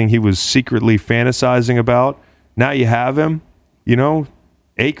 it's everything he was secretly fantasizing about. Now you have him. You know,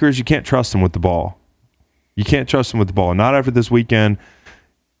 Akers, you can't trust him with the ball. You can't trust him with the ball. Not after this weekend.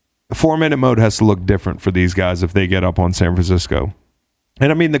 4-minute mode has to look different for these guys if they get up on San Francisco.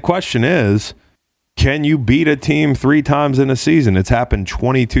 And, I mean, the question is, can you beat a team 3 times in a season? It's happened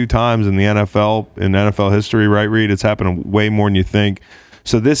 22 times in the NFL, in NFL history, right, Reed? It's happened way more than you think.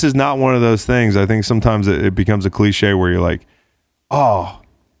 So this is not one of those things. I think sometimes it becomes a cliche where you're like, oh,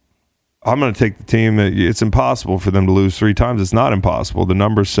 I'm going to take the team. It's impossible for them to lose 3 times. It's not impossible. The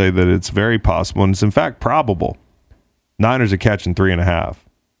numbers say that it's very possible, and it's in fact probable. Niners are catching 3.5.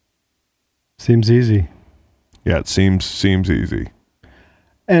 Seems easy. Yeah, it seems easy.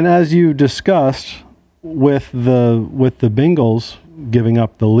 And as you discussed with the Bengals giving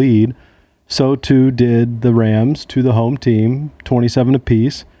up the lead, so too did the Rams to the home team, 27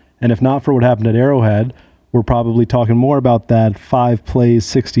 apiece. And if not for what happened at Arrowhead, we're probably talking more about that 5 plays,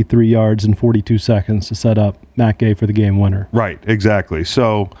 63 yards, and 42 seconds to set up Matt Gay for the game winner. Right, exactly.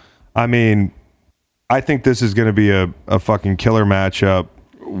 So, I mean, I think this is going to be a fucking killer matchup.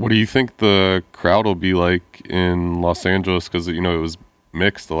 What do you think the crowd will be like in Los Angeles? Because, you know, it was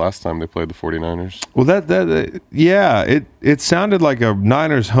mixed the last time they played the 49ers. Well, yeah, it sounded like a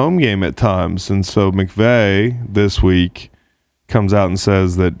Niners home game at times. And so McVay this week comes out and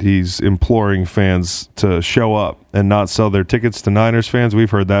says that he's imploring fans to show up and not sell their tickets to Niners fans.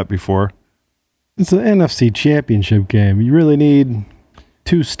 We've heard that before. It's an NFC championship game. You really need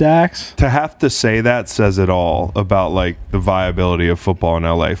 2 stacks. To have to say that says it all about like the viability of football in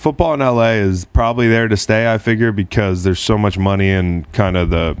LA. Football in LA is probably there to stay, I figure, because there's so much money in kind of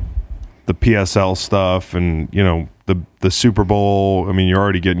the PSL stuff and, you know, the Super Bowl. I mean, you're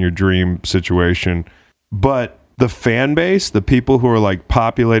already getting your dream situation. But the fan base, the people who are like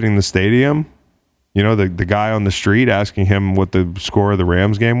populating the stadium, you know, the guy on the street asking him what the score of the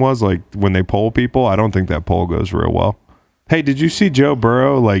Rams game was, like when they poll people, I don't think that poll goes real well. Hey, did you see Joe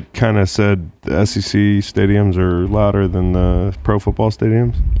Burrow like kind of said the SEC stadiums are louder than the pro football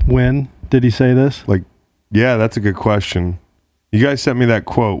stadiums? When did he say this? Like, yeah, that's a good question. You guys sent me that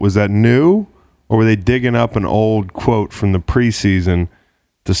quote. Was that new Or were they digging up an old quote from the preseason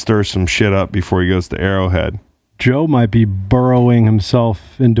to stir some shit up before he goes to Arrowhead? Joe might be burrowing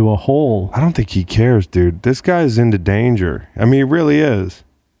himself into a hole. I don't think he cares, dude. This guy's into danger. I mean, he really is.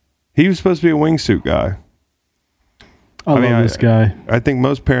 He was supposed to be a wingsuit guy. I love this guy. I think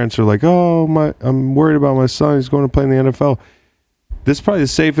most parents are like, oh, I'm worried about my son. He's going to play in the NFL. This is probably the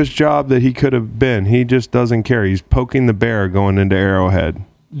safest job that he could have been. He just doesn't care. He's poking the bear going into Arrowhead.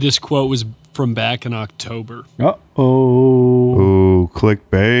 This quote was from back in October. Uh-oh. Ooh,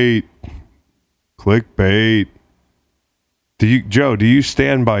 clickbait. Clickbait. Joe, do you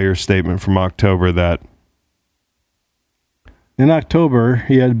stand by your statement from October that in October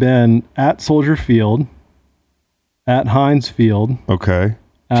he had been at Soldier Field, at Heinz Field, okay,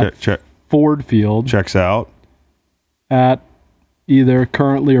 check. Ford Field, checks out, at either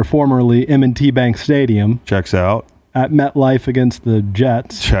currently or formerly M&T Bank Stadium, checks out, at MetLife against the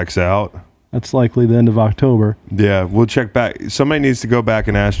Jets, checks out. That's likely the end of October. Yeah, we'll check back. Somebody needs to go back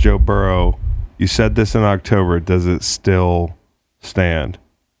and ask Joe Burrow. You said this in October. Does it still stand?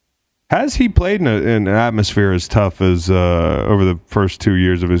 Has he played in an atmosphere as tough as over the first 2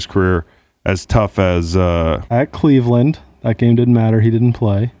 years of his career, as tough as at Cleveland? That game didn't matter. He didn't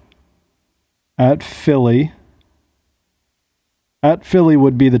play. At Philly. At Philly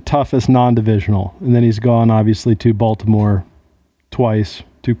would be the toughest non-divisional, and then he's gone obviously to Baltimore twice,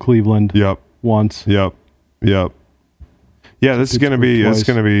 to Cleveland. Yep. Once. Yep. Yeah, this is going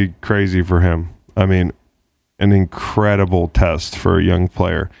to be crazy for him. I mean, an incredible test for a young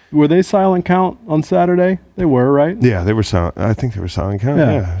player. Were they silent count on Saturday? They were, right? Yeah, they were silent. I think they were silent count.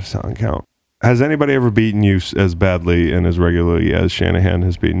 Yeah, silent count. Has anybody ever beaten you as badly and as regularly as Shanahan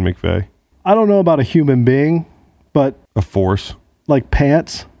has beaten McVay? I don't know about a human being, but a force like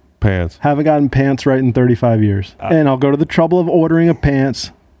pants. Haven't gotten pants right in 35 years. And I'll go to the trouble of ordering a pants.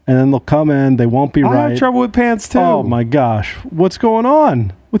 And then they'll come in. They won't be right. I have trouble with pants too. Oh my gosh, what's going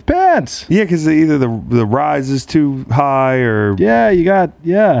on with pants? Yeah, because either the rise is too high or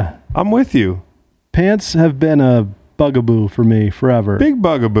I'm with you. Pants have been a bugaboo for me forever. Big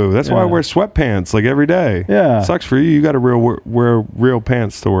bugaboo. That's why I wear sweatpants like every day. Yeah, sucks for you. You got to wear real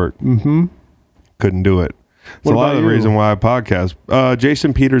pants to work. Mm-hmm. Couldn't do it. It's a lot of the reason why I podcast.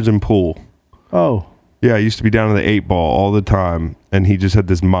 Jason Peters and Poole. Oh. Yeah, I used to be down to the 8 ball all the time, and he just had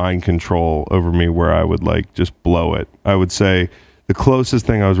this mind control over me where I would like just blow it. I would say the closest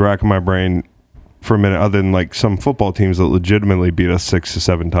thing I was racking my brain for a minute, other than like some football teams that legitimately beat us 6 to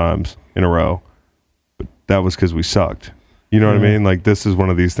 7 times in a row, but that was because we sucked. You know what I mean? Like this is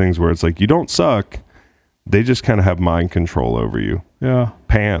one of these things where it's like you don't suck; they just kind of have mind control over you. Yeah,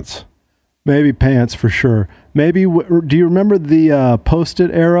 pants. Maybe pants for sure. Maybe, do you remember the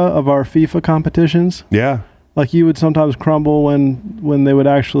Post-it era of our FIFA competitions? Yeah. Like you would sometimes crumble when they would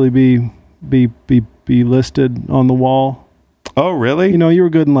actually be listed on the wall. Oh, really? You know, you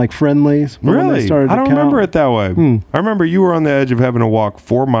were good in like friendlies. Really? I don't remember it that way. I remember you were on the edge of having to walk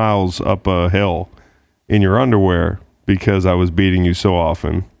 4 miles up a hill in your underwear because I was beating you so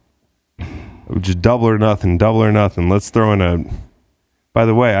often. Just double or nothing. Let's throw in a... By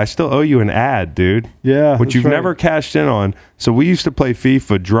the way, I still owe you an ad, dude. Yeah. Which you've never cashed in on. So we used to play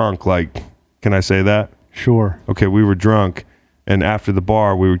FIFA drunk, like, can I say that? Sure. Okay, we were drunk, and after the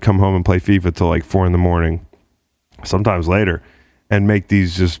bar, we would come home and play FIFA till like 4 a.m, sometimes later, and make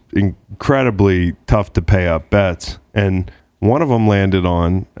these just incredibly tough to pay up bets. And one of them landed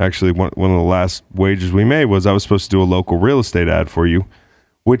on, actually, one of the last wagers we made was I was supposed to do a local real estate ad for you,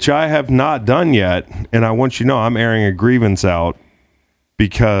 which I have not done yet. And I want you to know I'm airing a grievance out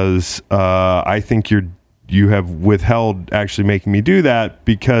because I think you have withheld actually making me do that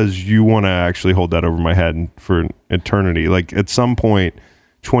because you want to actually hold that over my head for eternity. Like at some point,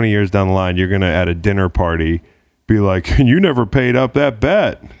 20 years down the line, you're going to at a dinner party be like, you never paid up that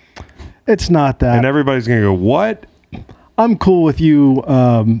bet. It's not that. And everybody's going to go, what? I'm cool with you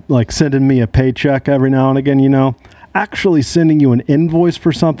like sending me a paycheck every now and again, you know. Actually sending you an invoice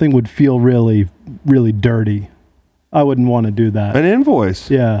for something would feel really, really dirty. I wouldn't want to do that. An invoice?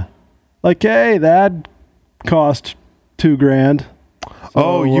 Yeah. Like, hey, that cost $2,000.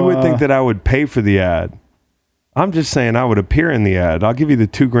 So, you would think that I would pay for the ad. I'm just saying I would appear in the ad. I'll give you the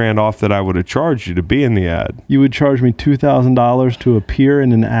 $2,000 off that I would have charged you to be in the ad. You would charge me $2,000 to appear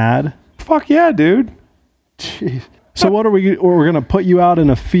in an ad? Fuck yeah, dude. Jeez. So what are we're going to put you out in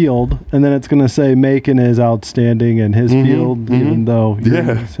a field, and then it's going to say Macon is outstanding in his field, even though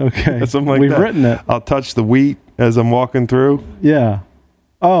okay, something like we've that. Written it. I'll touch the wheat as I'm walking through. Yeah.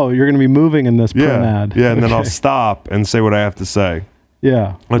 Oh, you're going to be moving in this print ad. Yeah, and then I'll stop and say what I have to say.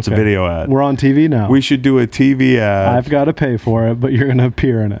 Yeah. That's a video ad. We're on TV now. We should do a TV ad. I've got to pay for it, but you're going to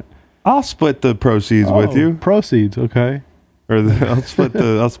appear in it. I'll split the proceeds with you. Proceeds, okay. Or I'll split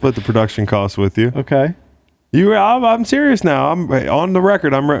the production costs with you. Okay. I'm serious now. I'm on the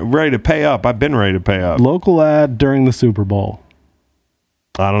record. I'm ready to pay up. I've been ready to pay up. Local ad during the Super Bowl.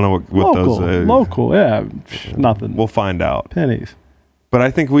 I don't know what those. Local, yeah, nothing. We'll find out. Pennies. But I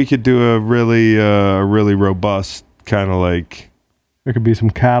think we could do a really robust kind of like. There could be some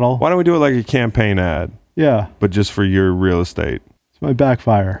cattle. Why don't we do it like a campaign ad? Yeah. But just for your real estate. This might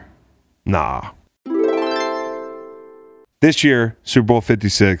backfire. Nah. This year, Super Bowl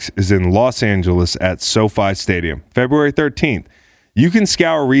 56 is in Los Angeles at SoFi Stadium, February 13th. You can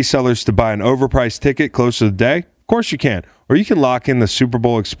scour resellers to buy an overpriced ticket close to the day. Of course you can. Or you can lock in the Super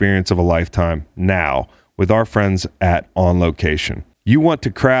Bowl experience of a lifetime now with our friends at On Location. You want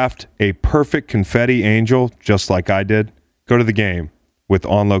to craft a perfect confetti angel just like I did? Go to the game with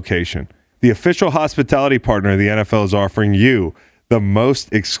On Location. The official hospitality partner of the NFL is offering you the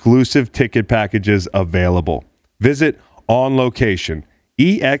most exclusive ticket packages available. Visit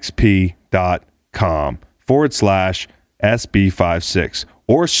onlocation.exp.com/SB56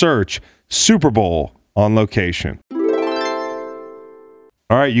 or search Super Bowl On Location.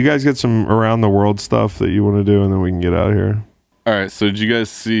 All right, you guys get some around the world stuff that you want to do, and then we can get out of here. All right, so did you guys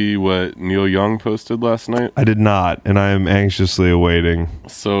see what Neil Young posted last night? I did not, and I am anxiously awaiting.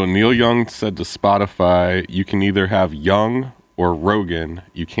 So Neil Young said to Spotify, you can either have Young or Rogan.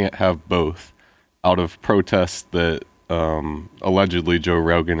 You can't have both, out of protests that allegedly Joe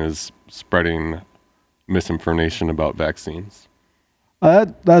Rogan is spreading misinformation about vaccines.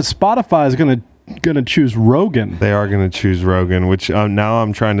 That Spotify is gonna choose Rogan. They are going to choose Rogan, which now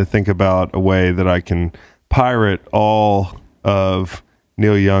I'm trying to think about a way that I can pirate all of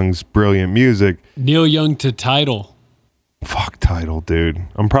Neil Young's brilliant music. Neil Young to Tidal. Fuck Tidal, dude.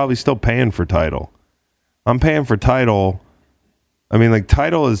 I'm probably still paying for Tidal. I'm paying for Tidal. I mean, like,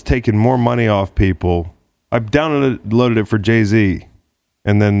 Tidal has taken more money off people. I've downloaded it for Jay-Z,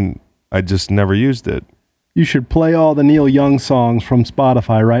 and then I just never used it. You should play all the Neil Young songs from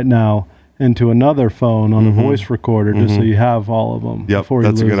Spotify right now into another phone on a voice recorder just so you have all of them. Yep,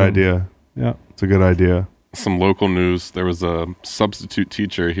 that's a good idea. Yeah, it's a good idea. Some local news. There was a substitute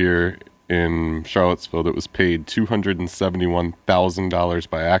teacher here in Charlottesville that was paid $271,000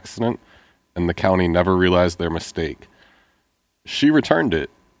 by accident, and the county never realized their mistake. She returned it.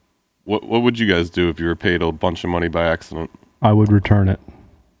 What would you guys do if you were paid a bunch of money by accident? I would return it.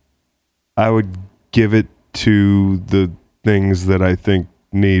 I would give it to the things that I think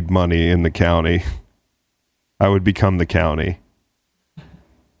need money in the county. I would become the county.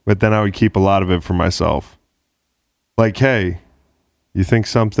 But then I would keep a lot of it for myself. Like, hey, you think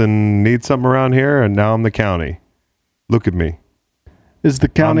something needs something around here? And now I'm the county. Look at me. Is the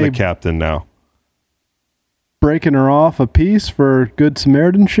county I'm the captain now. Breaking her off a piece for good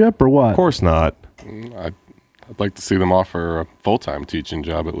Samaritanship or what? Of course not. I'd like to see them offer a full-time teaching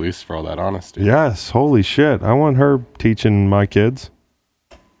job at least, for all that honesty. Yes, holy shit. I want her teaching my kids.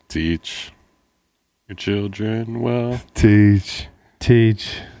 Teach your children well. Teach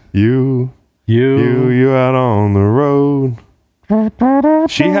you out on the road.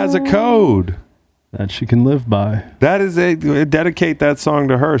 She has a code that she can live by. That is dedicate that song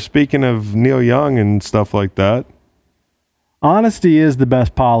to her. Speaking of Neil Young and stuff like that. Honesty is the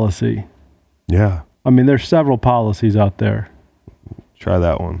best policy. Yeah. I mean, there's several policies out there. Try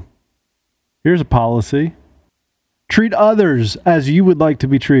that one. Here's a policy. Treat others as you would like to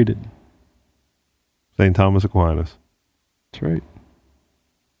be treated. St. Thomas Aquinas. That's right.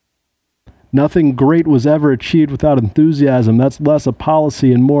 Nothing great was ever achieved without enthusiasm. That's less a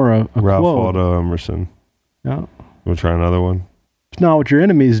policy and more a Ralph quote. Waldo Emerson. Yeah. We'll try another one. It's not what your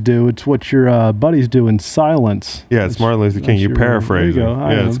enemies do. It's what your buddies do in silence. Yeah, it's Martin Luther King. You paraphrase it.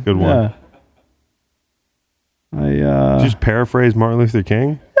 Yeah, it's a good one. Yeah. Did you just paraphrase Martin Luther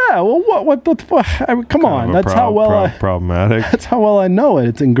King? Yeah, well, what the fuck? I mean, come on. That's how well problematic. That's how well I know it.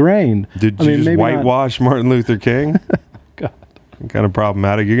 It's ingrained. Did you just whitewash Martin Luther King? God. Kind of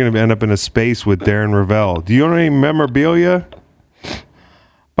problematic. You're going to end up in a space with Darren Ravel. Do you own any memorabilia?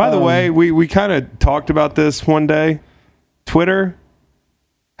 By the way, we kind of talked about this one day. Twitter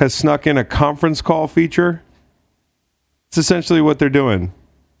has snuck in a conference call feature. It's essentially what they're doing.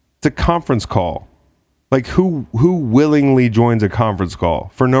 It's a conference call. Like, who willingly joins a conference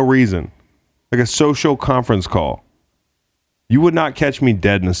call for no reason? Like a social conference call. You would not catch me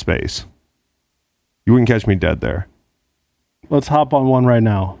dead in a space. You wouldn't catch me dead there. Let's hop on one right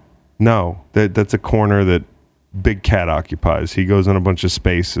now. No, that's a corner that Big Cat occupies. He goes in a bunch of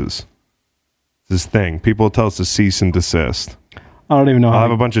spaces. It's this thing. People tell us to cease and desist. I don't even know. I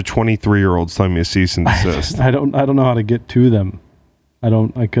have a bunch of 23-year-olds telling me to cease and desist. I don't know how to get to them. I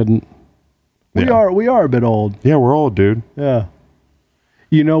couldn't. We are a bit old. Yeah, we're old, dude. Yeah.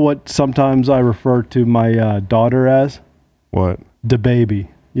 You know what sometimes I refer to my daughter as? What? Da baby,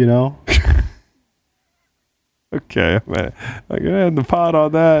 you know? Okay, I'm gonna end the pot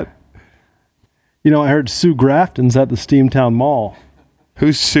on that. You know, I heard Sue Grafton's at the Steamtown Mall.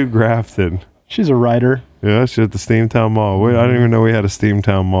 Who's Sue Grafton? She's a writer. Yeah, she's at the Steamtown Mall. I didn't even know we had a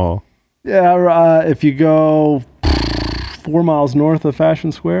Steamtown Mall. Yeah, if you go 4 miles north of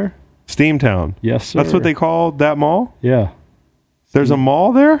Fashion Square. Steamtown. Yes, sir. That's what they call that mall? Yeah. There's a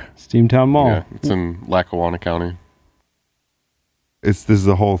mall there? Steamtown Mall. Yeah, it's in Lackawanna County. This is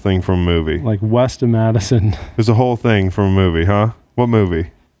the whole thing from a movie. Like west of Madison. There's a whole thing from a movie, huh? What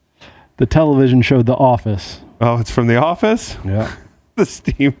movie? The television show The Office. Oh, it's from The Office? Yeah. The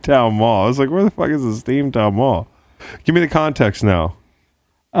Steamtown Mall. I was like, where the fuck is the Steamtown Mall? Give me the context now.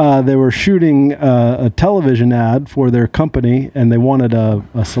 They were shooting a television ad for their company, and they wanted a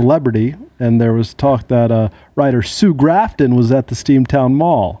celebrity. And there was talk that writer Sue Grafton was at the Steamtown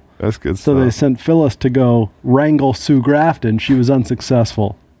Mall. That's good So stuff. they sent Phyllis to go wrangle Sue Grafton. She was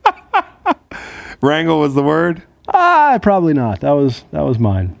unsuccessful. Wrangle was the word? Probably not. That was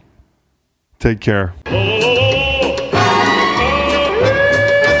mine. Take care. Oh,